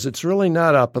fact is, it's really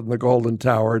not up in the Golden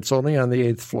Tower. It's only on the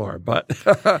 8th floor, but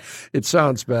it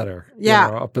sounds better. Yeah.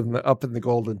 Up in the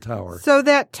Golden Tower. So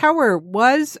that tower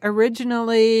was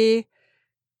originally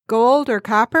gold or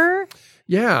copper?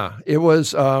 Yeah, it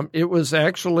was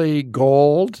actually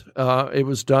gold. It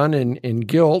was done in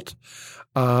gilt.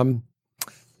 And,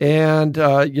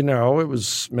 it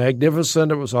was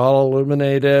magnificent. It was all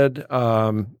illuminated.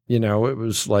 It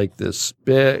was like this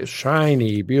big,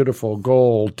 shiny, beautiful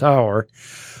gold tower.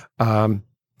 And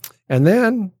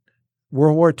then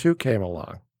World War II came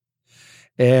along.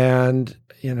 And,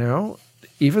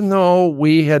 even though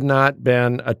we had not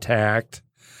been attacked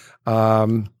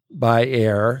by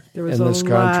air in this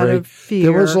country,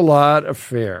 there was a lot of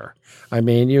fear. I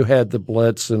mean, you had the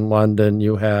Blitz in London.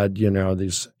 You had,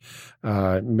 these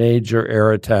major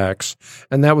air attacks,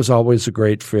 and that was always a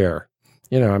great fear.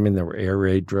 There were air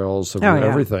raid drills, there were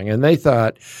everything, and they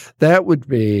thought that would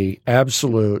be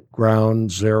absolute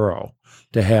ground zero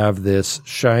to have this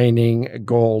shining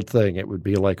gold thing. It would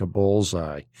be like a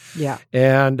bullseye. Yeah,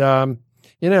 and at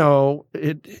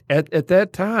that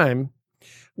time,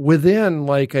 within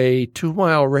like a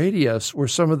 2-mile radius, were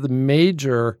some of the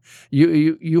major.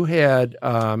 You had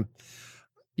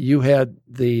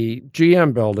the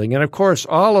GM building, and of course,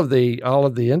 all of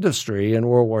the industry in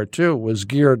World War II was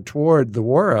geared toward the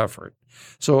war effort.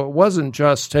 So it wasn't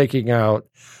just taking out,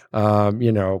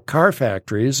 car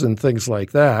factories and things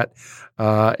like that.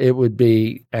 It would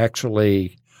be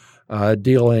actually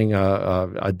dealing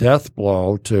a death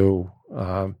blow to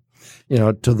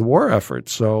the war effort.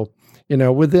 So.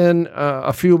 Within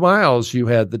a few miles, you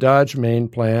had the Dodge main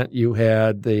plant, you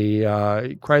had the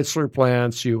Chrysler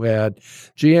plants, you had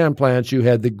GM plants, you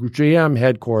had the GM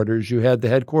headquarters, you had the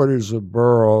headquarters of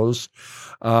Burroughs,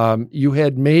 you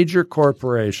had major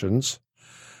corporations,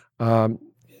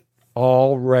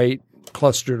 all right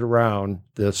clustered around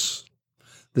this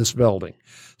building.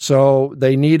 So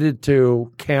they needed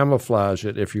to camouflage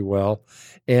it, if you will,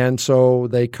 and so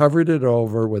they covered it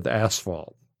over with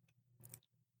asphalt.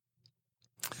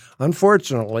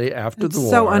 Unfortunately, after the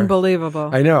war, so unbelievable.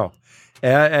 I know.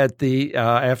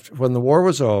 After when the war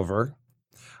was over,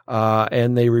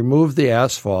 and they removed the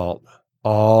asphalt,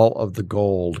 all of the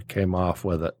gold came off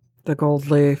with it. The gold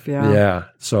leaf, yeah. Yeah.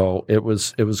 So it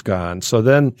was gone. So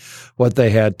then, what they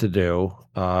had to do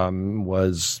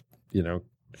was,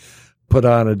 put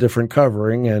on a different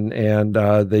covering, and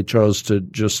they chose to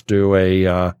just do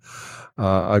a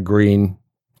green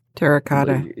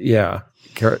terracotta. Yeah.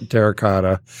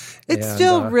 Terracotta. It's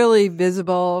still really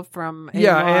visible from a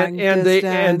long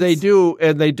distance.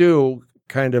 they do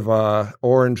kind of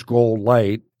orange gold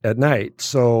light at night,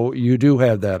 so you do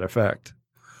have that effect,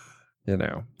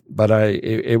 But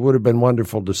it would have been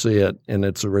wonderful to see it in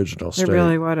its original state. It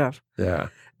really would have. Yeah.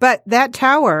 But that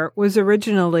tower was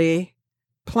originally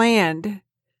planned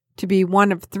to be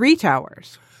one of 3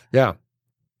 towers. Yeah.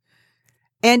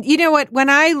 And you know what? When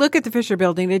I look at the Fisher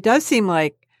building, it does seem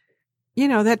like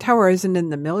that tower isn't in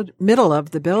the middle of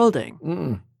the building.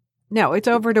 Mm-mm. No, it's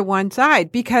over to one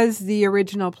side because the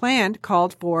original plan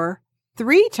called for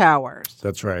 3 towers.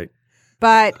 That's right.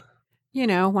 But,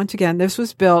 once again, this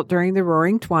was built during the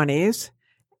Roaring 20s,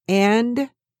 and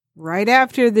right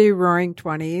after the Roaring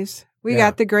 20s. We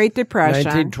got the Great Depression.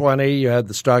 1920, you had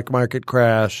the stock market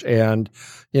crash. And,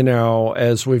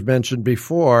 as we've mentioned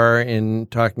before in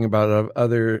talking about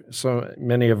so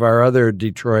many of our other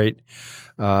Detroit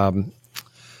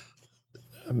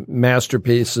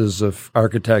masterpieces of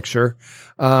architecture,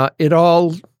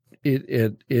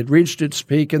 it reached its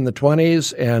peak in the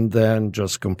 20s and then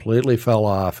just completely fell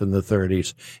off in the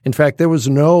 30s. In fact, there was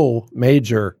no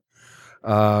major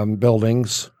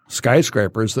buildings,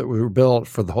 skyscrapers that were built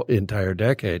for the whole entire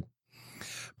decade.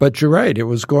 But you're right, it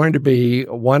was going to be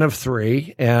one of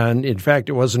three, and in fact,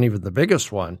 it wasn't even the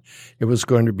biggest one. It was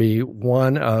going to be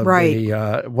one of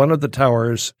the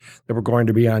towers that were going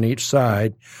to be on each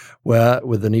side,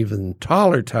 with an even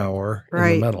taller tower in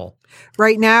the middle.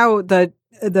 Right now, the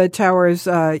tower is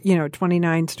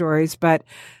 29 stories, but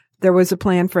there was a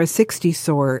plan for a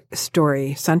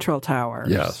 60-story central tower.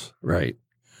 Yes, right.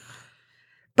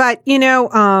 But,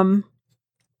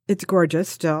 it's gorgeous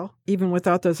still, even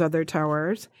without those other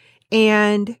towers.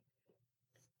 And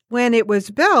when it was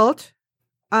built,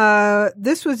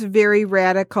 this was very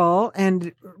radical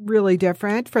and really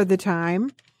different for the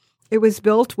time. It was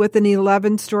built with an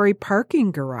 11-story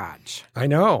parking garage. I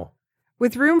know.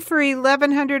 With room for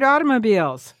 1,100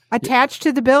 automobiles attached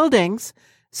to the buildings.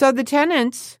 So the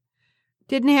tenants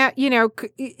didn't have,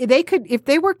 they could, if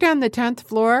they worked on the 10th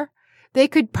floor, they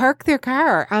could park their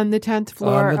car on the 10th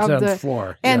floor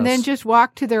and then just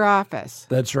walk to their office.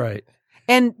 That's right.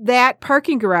 And that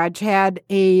parking garage had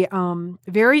a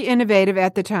very innovative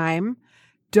at the time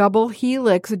double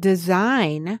helix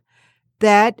design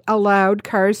that allowed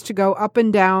cars to go up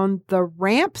and down the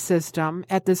ramp system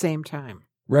at the same time.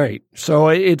 Right. So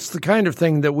it's the kind of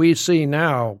thing that we see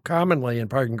now commonly in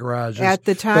parking garages. At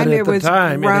the time, it was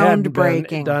groundbreaking. It hadn't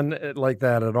been done like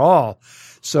that at all.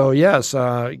 So, yes,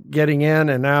 getting in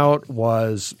and out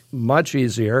was much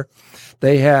easier.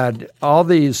 They had all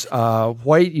these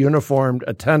white uniformed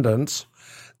attendants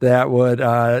that would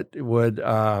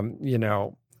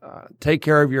take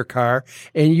care of your car.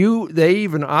 And they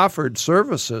even offered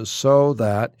services so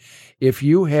that if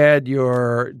you had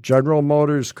your General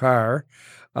Motors car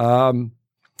and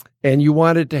you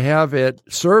wanted to have it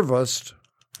serviced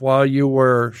while you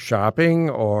were shopping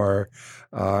or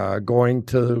going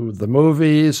to the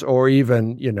movies or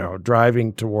even,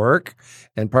 driving to work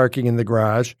and parking in the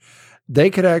garage, they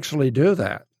could actually do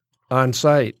that on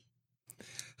site.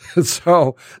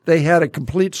 So they had a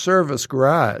complete service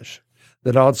garage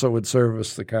that also would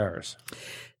service the cars.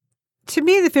 To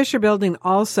me, the Fisher Building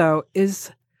also is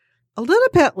a little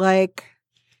bit like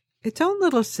its own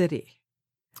little city.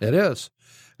 It is.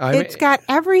 It's got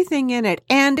everything in it,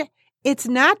 and it's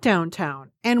not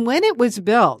downtown. And when it was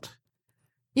built,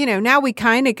 now we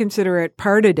kind of consider it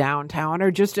part of downtown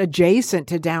or just adjacent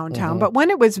to downtown. Mm-hmm. But when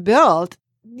it was built,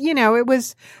 it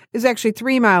was actually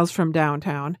 3 miles from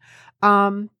downtown.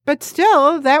 But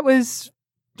still, that was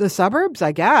the suburbs,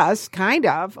 I guess, kind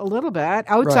of, a little bit,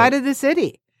 outside of the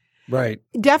city. Right.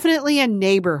 Definitely a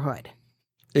neighborhood.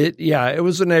 It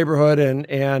was a neighborhood.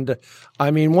 And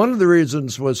I mean, one of the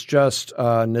reasons was just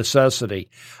necessity.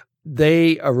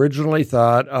 They originally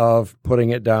thought of putting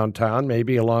it downtown,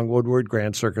 maybe along Woodward,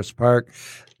 Grand Circus Park.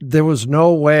 There was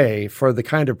no way for the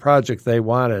kind of project they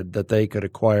wanted that they could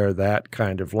acquire that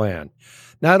kind of land.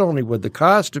 Not only would the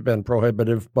cost have been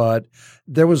prohibitive, but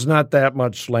there was not that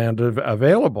much land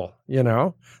available.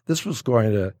 This was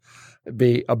going to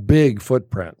be a big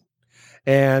footprint.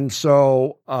 And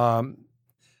so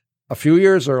a few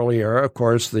years earlier, of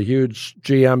course, the huge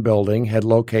GM building had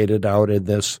located out in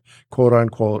this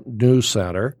quote-unquote news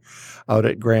center out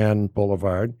at Grand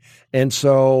Boulevard. And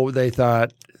so they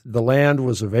thought the land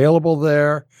was available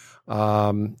there.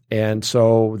 And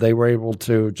so they were able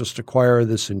to just acquire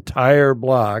this entire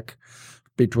block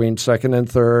between 2nd and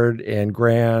 3rd and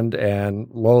Grand and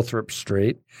Lothrop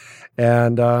Street.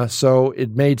 And so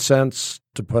it made sense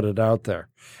to put it out there.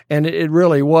 And it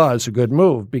really was a good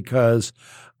move because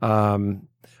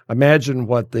imagine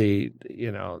what the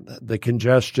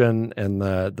congestion and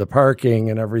the parking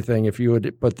and everything if you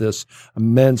would put this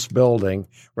immense building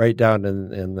right down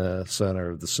in the center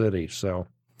of the city. So,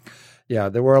 yeah,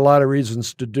 there were a lot of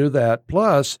reasons to do that.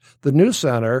 Plus, the new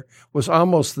center was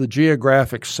almost the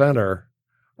geographic center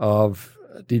of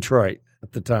Detroit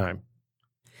at the time.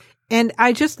 And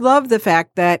I just love the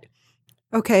fact that,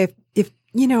 okay, if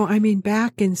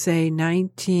back in, say,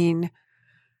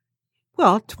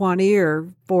 20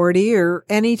 or 40 or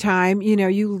any time,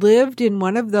 you lived in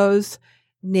one of those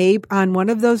on one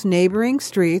of those neighboring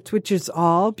streets, which is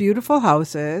all beautiful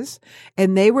houses,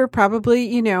 and they were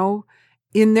probably,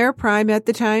 in their prime at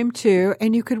the time too,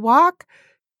 and you could walk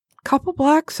a couple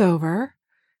blocks over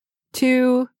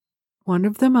to one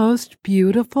of the most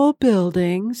beautiful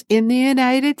buildings in the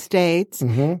United States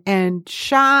and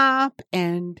shop,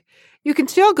 and you can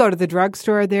still go to the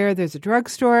drugstore there. There's a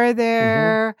drugstore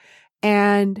there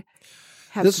and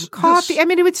have some coffee. I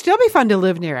mean, it would still be fun to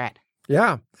live near it.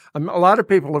 Yeah. A lot of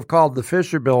people have called the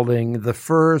Fisher Building the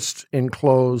first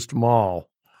enclosed mall.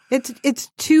 It's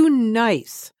too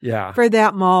nice for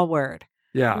that mall word.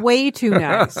 Yeah. Way too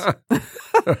nice.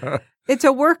 It's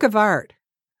a work of art.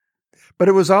 But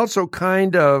it was also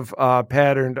kind of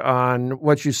patterned on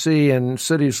what you see in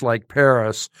cities like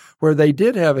Paris, where they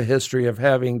did have a history of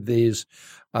having these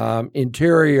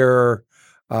interior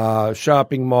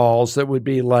shopping malls that would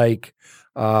be like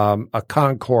a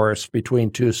concourse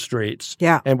between two streets.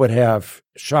 Yeah. And would have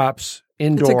shops,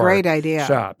 indoor It's a great idea.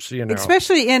 shops, you know.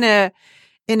 Especially in a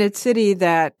city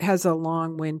that has a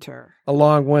long winter. A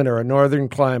long winter, a northern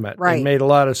climate. Right. It made a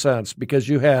lot of sense because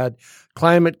you had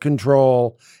climate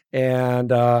control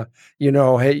and,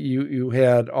 you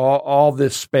had all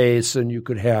this space and you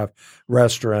could have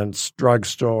restaurants,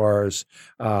 drugstores,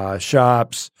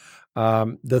 shops.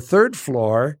 The third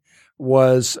floor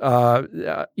was,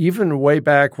 even way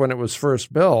back when it was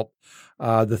first built,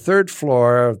 the third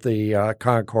floor of the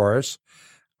concourse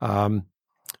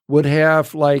would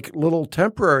have like little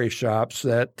temporary shops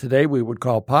that today we would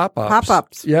call pop-ups.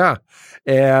 Pop-ups. Yeah.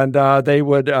 And they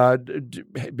would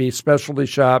be specialty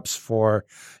shops for,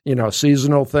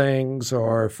 seasonal things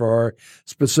or for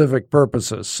specific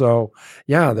purposes. So,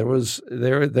 yeah, there was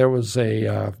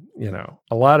a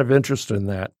lot of interest in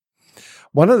that.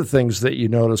 One of the things that you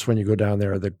notice when you go down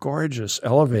there are the gorgeous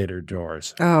elevator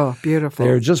doors. Oh, beautiful.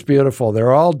 They're just beautiful.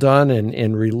 They're all done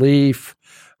in relief.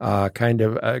 Kind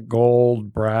of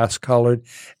gold, brass colored,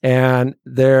 and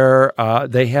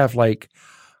they have like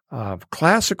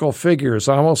classical figures,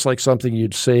 almost like something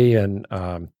you'd see in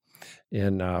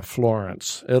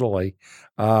Florence, Italy.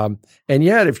 And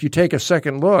yet, if you take a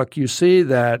second look, you see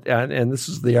that, and this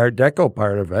is the Art Deco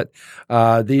part of it.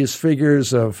 These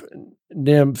figures of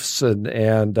nymphs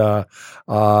and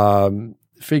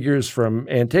figures from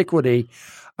antiquity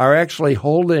are actually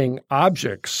holding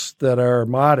objects that are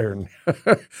modern,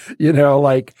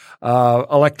 like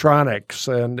electronics,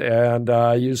 and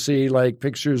you see like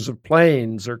pictures of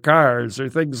planes or cars or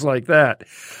things like that.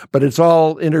 But it's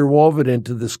all interwoven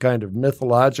into this kind of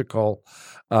mythological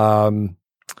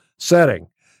setting.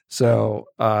 So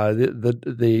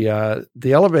the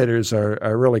elevators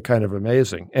are really kind of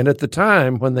amazing. And at the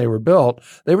time when they were built,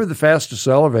 they were the fastest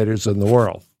elevators in the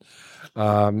world.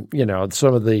 Some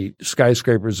of the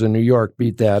skyscrapers in New York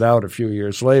beat that out a few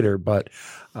years later, but,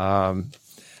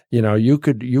 you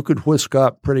could whisk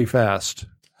up pretty fast,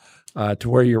 to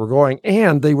where you were going.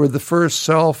 And they were the first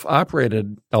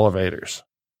self-operated elevators.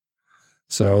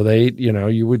 So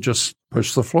you would just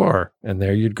push the floor and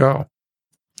there you'd go.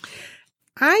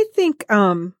 I think,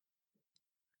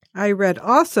 I read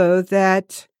also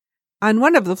that on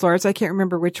one of the floors, I can't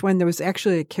remember which one, there was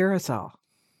actually a carousel.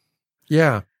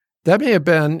 Yeah. That may have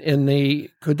been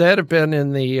could that have been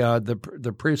in the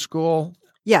preschool?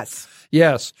 Yes.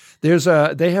 Yes.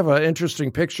 They have an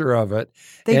interesting picture of it.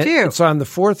 They do. It's on the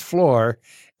fourth floor.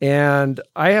 And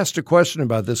I asked a question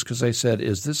about this because I said,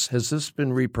 has this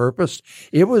been repurposed?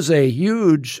 It was a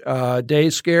huge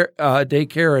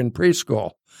daycare and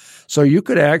preschool. So you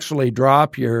could actually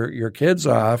drop your kids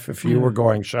off if you were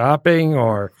going shopping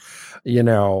or,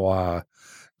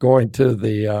 going to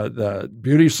the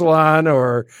beauty salon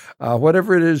or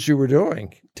whatever it is you were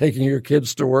doing, taking your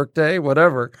kids to work day,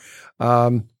 whatever.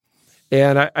 And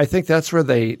I think that's where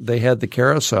they had the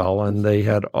carousel, and they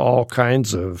had all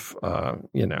kinds of,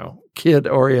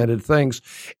 kid-oriented things.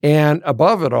 And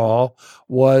above it all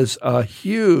was a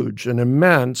huge and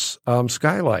immense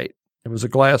skylight. It was a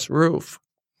glass roof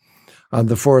on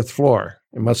the fourth floor.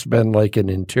 It must have been like an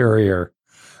interior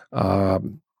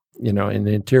an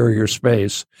interior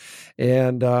space.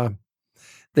 And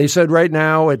they said right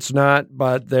now it's not,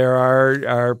 but there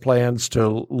are plans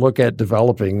to look at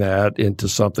developing that into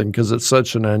something because it's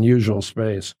such an unusual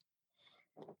space.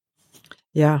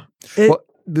 Yeah.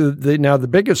 Now the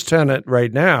biggest tenant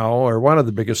right now, or one of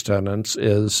the biggest tenants,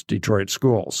 is Detroit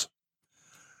Schools.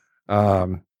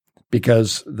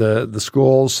 Because the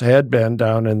schools had been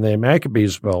down in the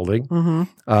Maccabees building,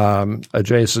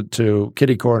 adjacent to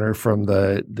kitty corner from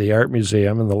the art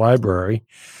museum and the library.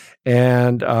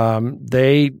 And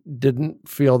they didn't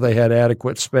feel they had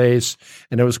adequate space,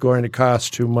 and it was going to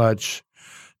cost too much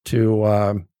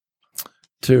to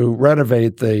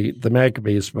renovate the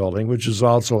Maccabees building, which is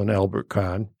also in Albert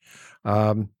Kahn.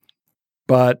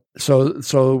 But so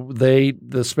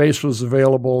the space was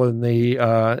available in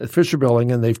the Fisher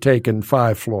Building, and they've taken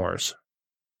 5 floors.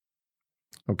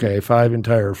 Okay, 5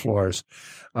 entire floors.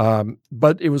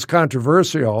 But it was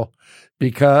controversial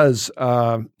because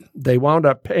they wound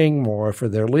up paying more for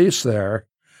their lease there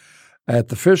at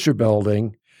the Fisher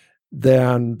Building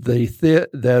than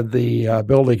the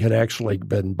building had actually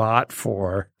been bought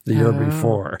for the year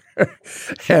before.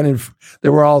 And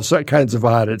there were all kinds of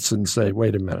audits and say,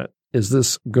 wait a minute, is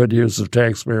this good use of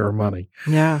taxpayer money?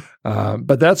 Yeah.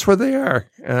 But that's where they are.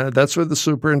 That's where the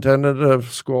superintendent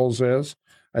of schools is.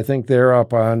 I think they're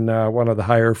up on one of the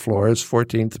higher floors,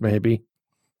 14th maybe.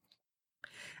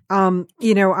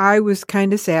 I was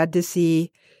kind of sad to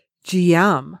see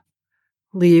GM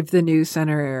leave the News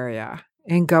Center area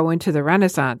and go into the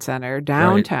Renaissance Center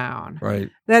downtown. Right.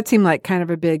 That seemed like kind of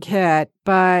a big hit,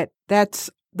 but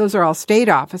those are all state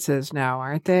offices now,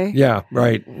 aren't they? Yeah,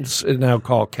 right. It's now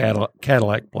called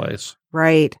Cadillac Place.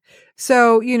 Right.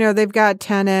 So, they've got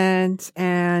tenants,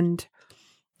 and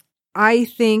I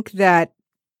think that,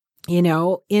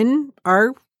 in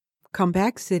our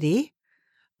comeback city,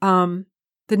 the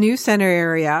News Center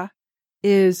area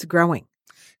is growing.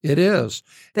 It is.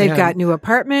 They've got new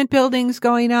apartment buildings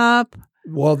going up.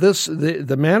 Well,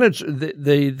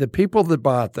 the people that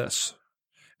bought this,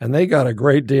 and they got a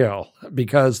great deal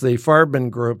because the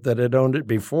Farbman Group that had owned it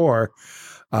before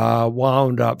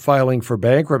wound up filing for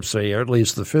bankruptcy, or at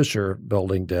least the Fisher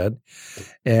Building did.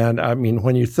 And I mean,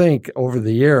 when you think over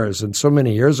the years, and so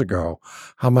many years ago,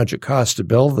 how much it cost to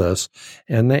build this,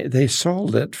 and they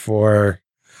sold it for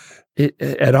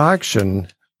at auction.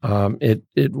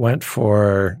 It went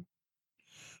for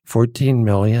 $14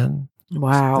 million.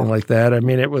 Wow. Something like that. I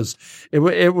mean, it was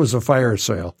a fire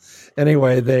sale.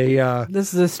 Anyway, this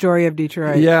is the story of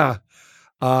Detroit. Yeah.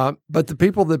 But the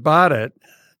people that bought it,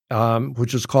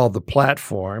 which is called The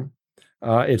Platform,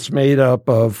 it's made up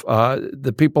of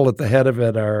the people at the head of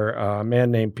it are a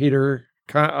man named Peter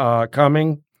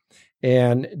Cumming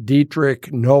and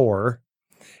Dietrich Noer.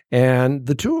 And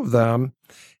the two of them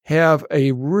have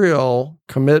a real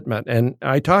commitment. And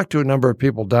I talked to a number of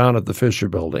people down at the Fisher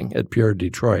Building at Pure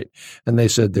Detroit, and they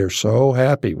said they're so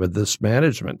happy with this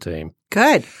management team.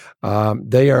 Good.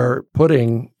 They are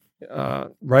putting,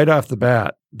 right off the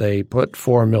bat, they put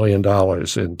 $4 million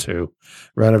into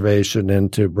renovation,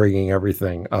 into bringing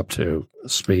everything up to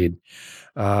speed.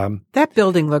 That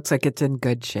building looks like it's in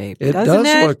good shape. It doesn't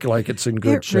does look like it's in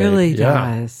good shape. It really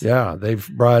does. Yeah, they've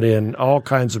brought in all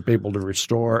kinds of people to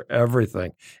restore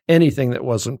everything, anything that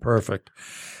wasn't perfect.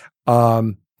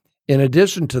 In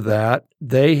addition to that,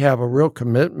 they have a real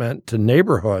commitment to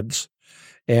neighborhoods,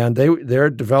 and they're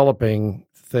developing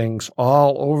things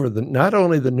all over not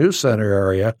only the News Center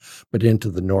area, but into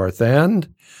the North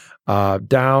End,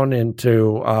 down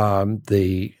into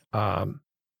the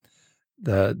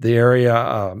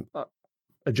area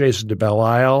adjacent to Belle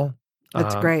Isle.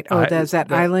 That's great. Oh, there's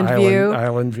that Island View.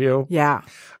 Island View. Yeah.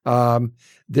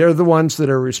 They're the ones that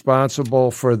are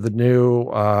responsible for the new,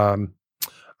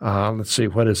 let's see,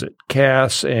 what is it?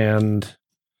 Cass and,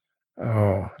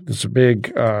 there's a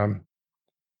big,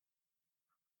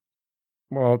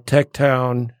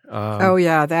 Techtown.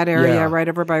 That area right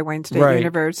over by Wayne State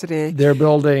University. They're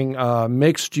building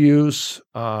mixed use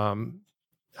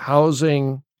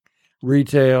housing,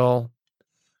 retail,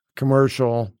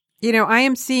 commercial. I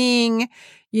am seeing,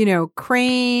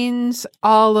 cranes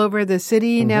all over the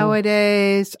city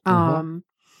nowadays. And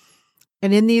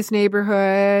in these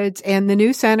neighborhoods, and the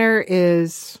News Center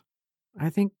is, I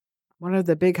think, one of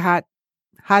the big hot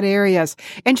areas.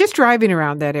 And just driving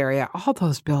around that area, all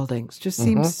those buildings just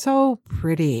seem so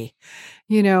pretty.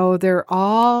 They're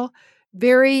all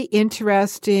very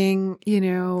interesting,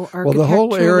 architecturally. Well, the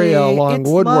whole area along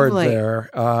Woodward lovely. there,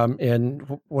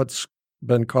 in what's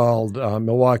been called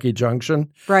Milwaukee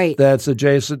Junction. Right. That's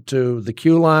adjacent to the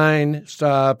Q Line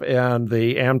stop and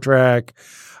the Amtrak.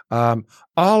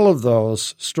 All of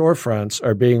those storefronts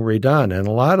are being redone, and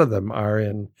a lot of them are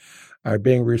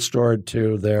being restored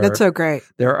to That's so great.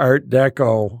 their Art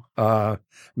Deco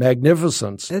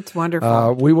magnificence. It's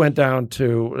wonderful. We went down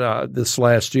to this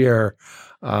last year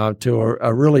to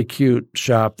a really cute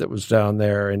shop that was down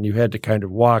there, and you had to kind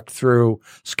of walk through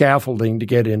scaffolding to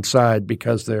get inside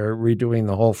because they're redoing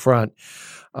the whole front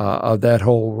of that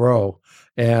whole row.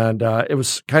 And it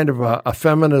was kind of a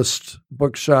feminist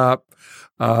bookshop.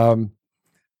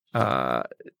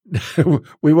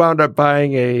 We wound up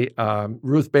buying a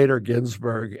Ruth Bader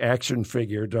Ginsburg action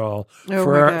figure doll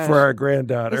for our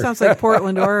granddaughter. It sounds like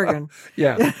Portland, Oregon.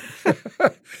 Yeah.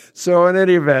 So in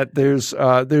any event, there's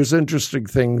interesting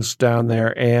things down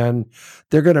there, and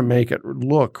they're going to make it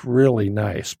look really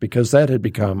nice because that had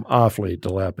become awfully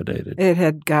dilapidated. It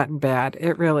had gotten bad.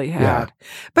 It really had. Yeah.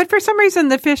 But for some reason,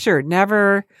 the Fisher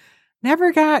never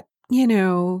got,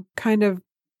 kind of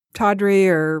tawdry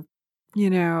or,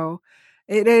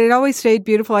 it always stayed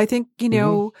beautiful. I think,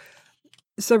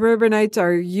 suburbanites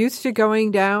are used to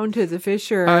going down to the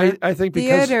Fisher I think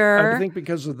because Theater. I think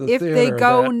because of the if theater, they go that was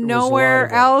a lot nowhere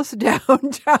of it. else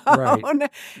downtown.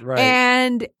 Right.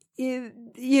 And,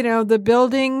 the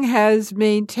building has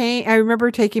maintained. I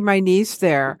remember taking my niece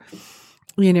there,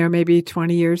 maybe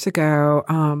 20 years ago.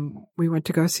 We went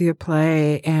to go see a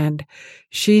play and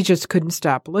she just couldn't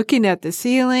stop looking at the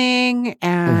ceiling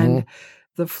and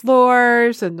the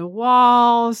floors and the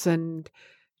walls and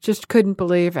just couldn't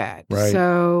believe it. Right.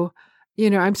 So,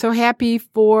 I'm so happy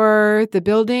for the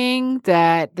building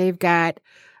that they've got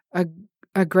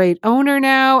a great owner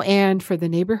now and for the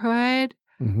neighborhood.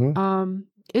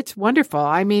 It's wonderful.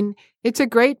 I mean, it's a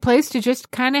great place to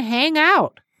just kind of hang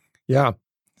out. Yeah.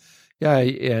 Yeah.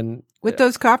 And with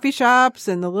those coffee shops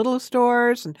and the little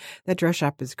stores, and that dress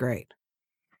shop is great.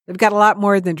 They've got a lot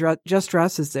more than just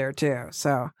dresses there too.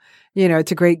 So,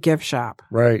 it's a great gift shop.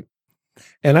 right.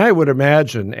 And I would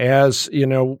imagine, as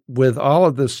with all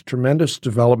of this tremendous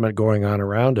development going on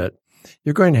around it,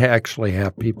 you're going to actually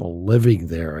have people living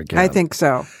there again. I think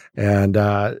so. And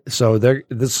so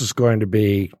this is going to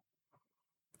be,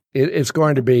 it's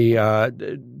going to be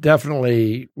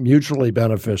definitely mutually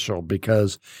beneficial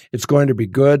because it's going to be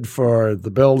good for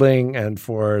the building and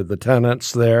for the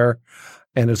tenants there,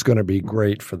 and it's going to be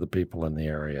great for the people in the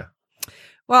area.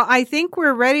 Well, I think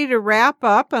we're ready to wrap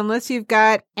up unless you've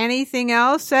got anything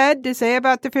else, Ed, to say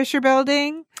about the Fisher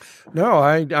Building. No,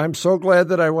 I'm so glad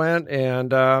that I went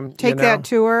and take that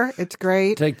tour. It's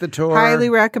great. Take the tour. Highly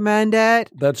recommend it.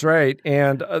 That's right.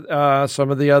 And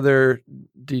some of the other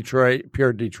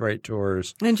pure Detroit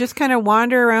tours. And just kind of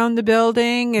wander around the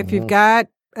building. If you've got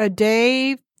a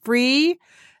day free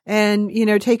and,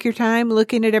 take your time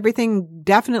looking at everything,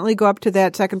 definitely go up to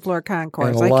that second floor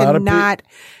concourse. I cannot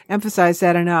emphasize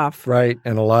that enough. Right.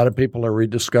 And a lot of people are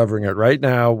rediscovering it right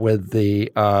now with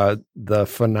the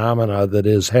phenomena that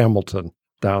is Hamilton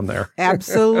down there.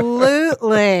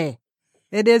 Absolutely.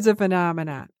 It is a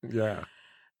phenomenon. Yeah.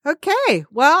 Okay.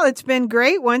 Well, it's been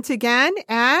great once again,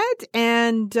 Ed.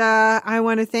 And I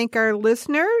want to thank our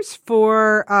listeners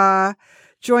for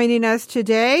joining us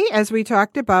today as we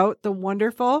talked about the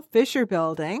wonderful Fisher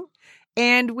Building.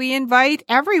 And we invite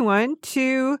everyone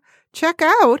to check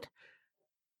out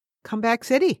Comeback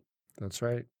City. That's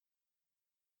right.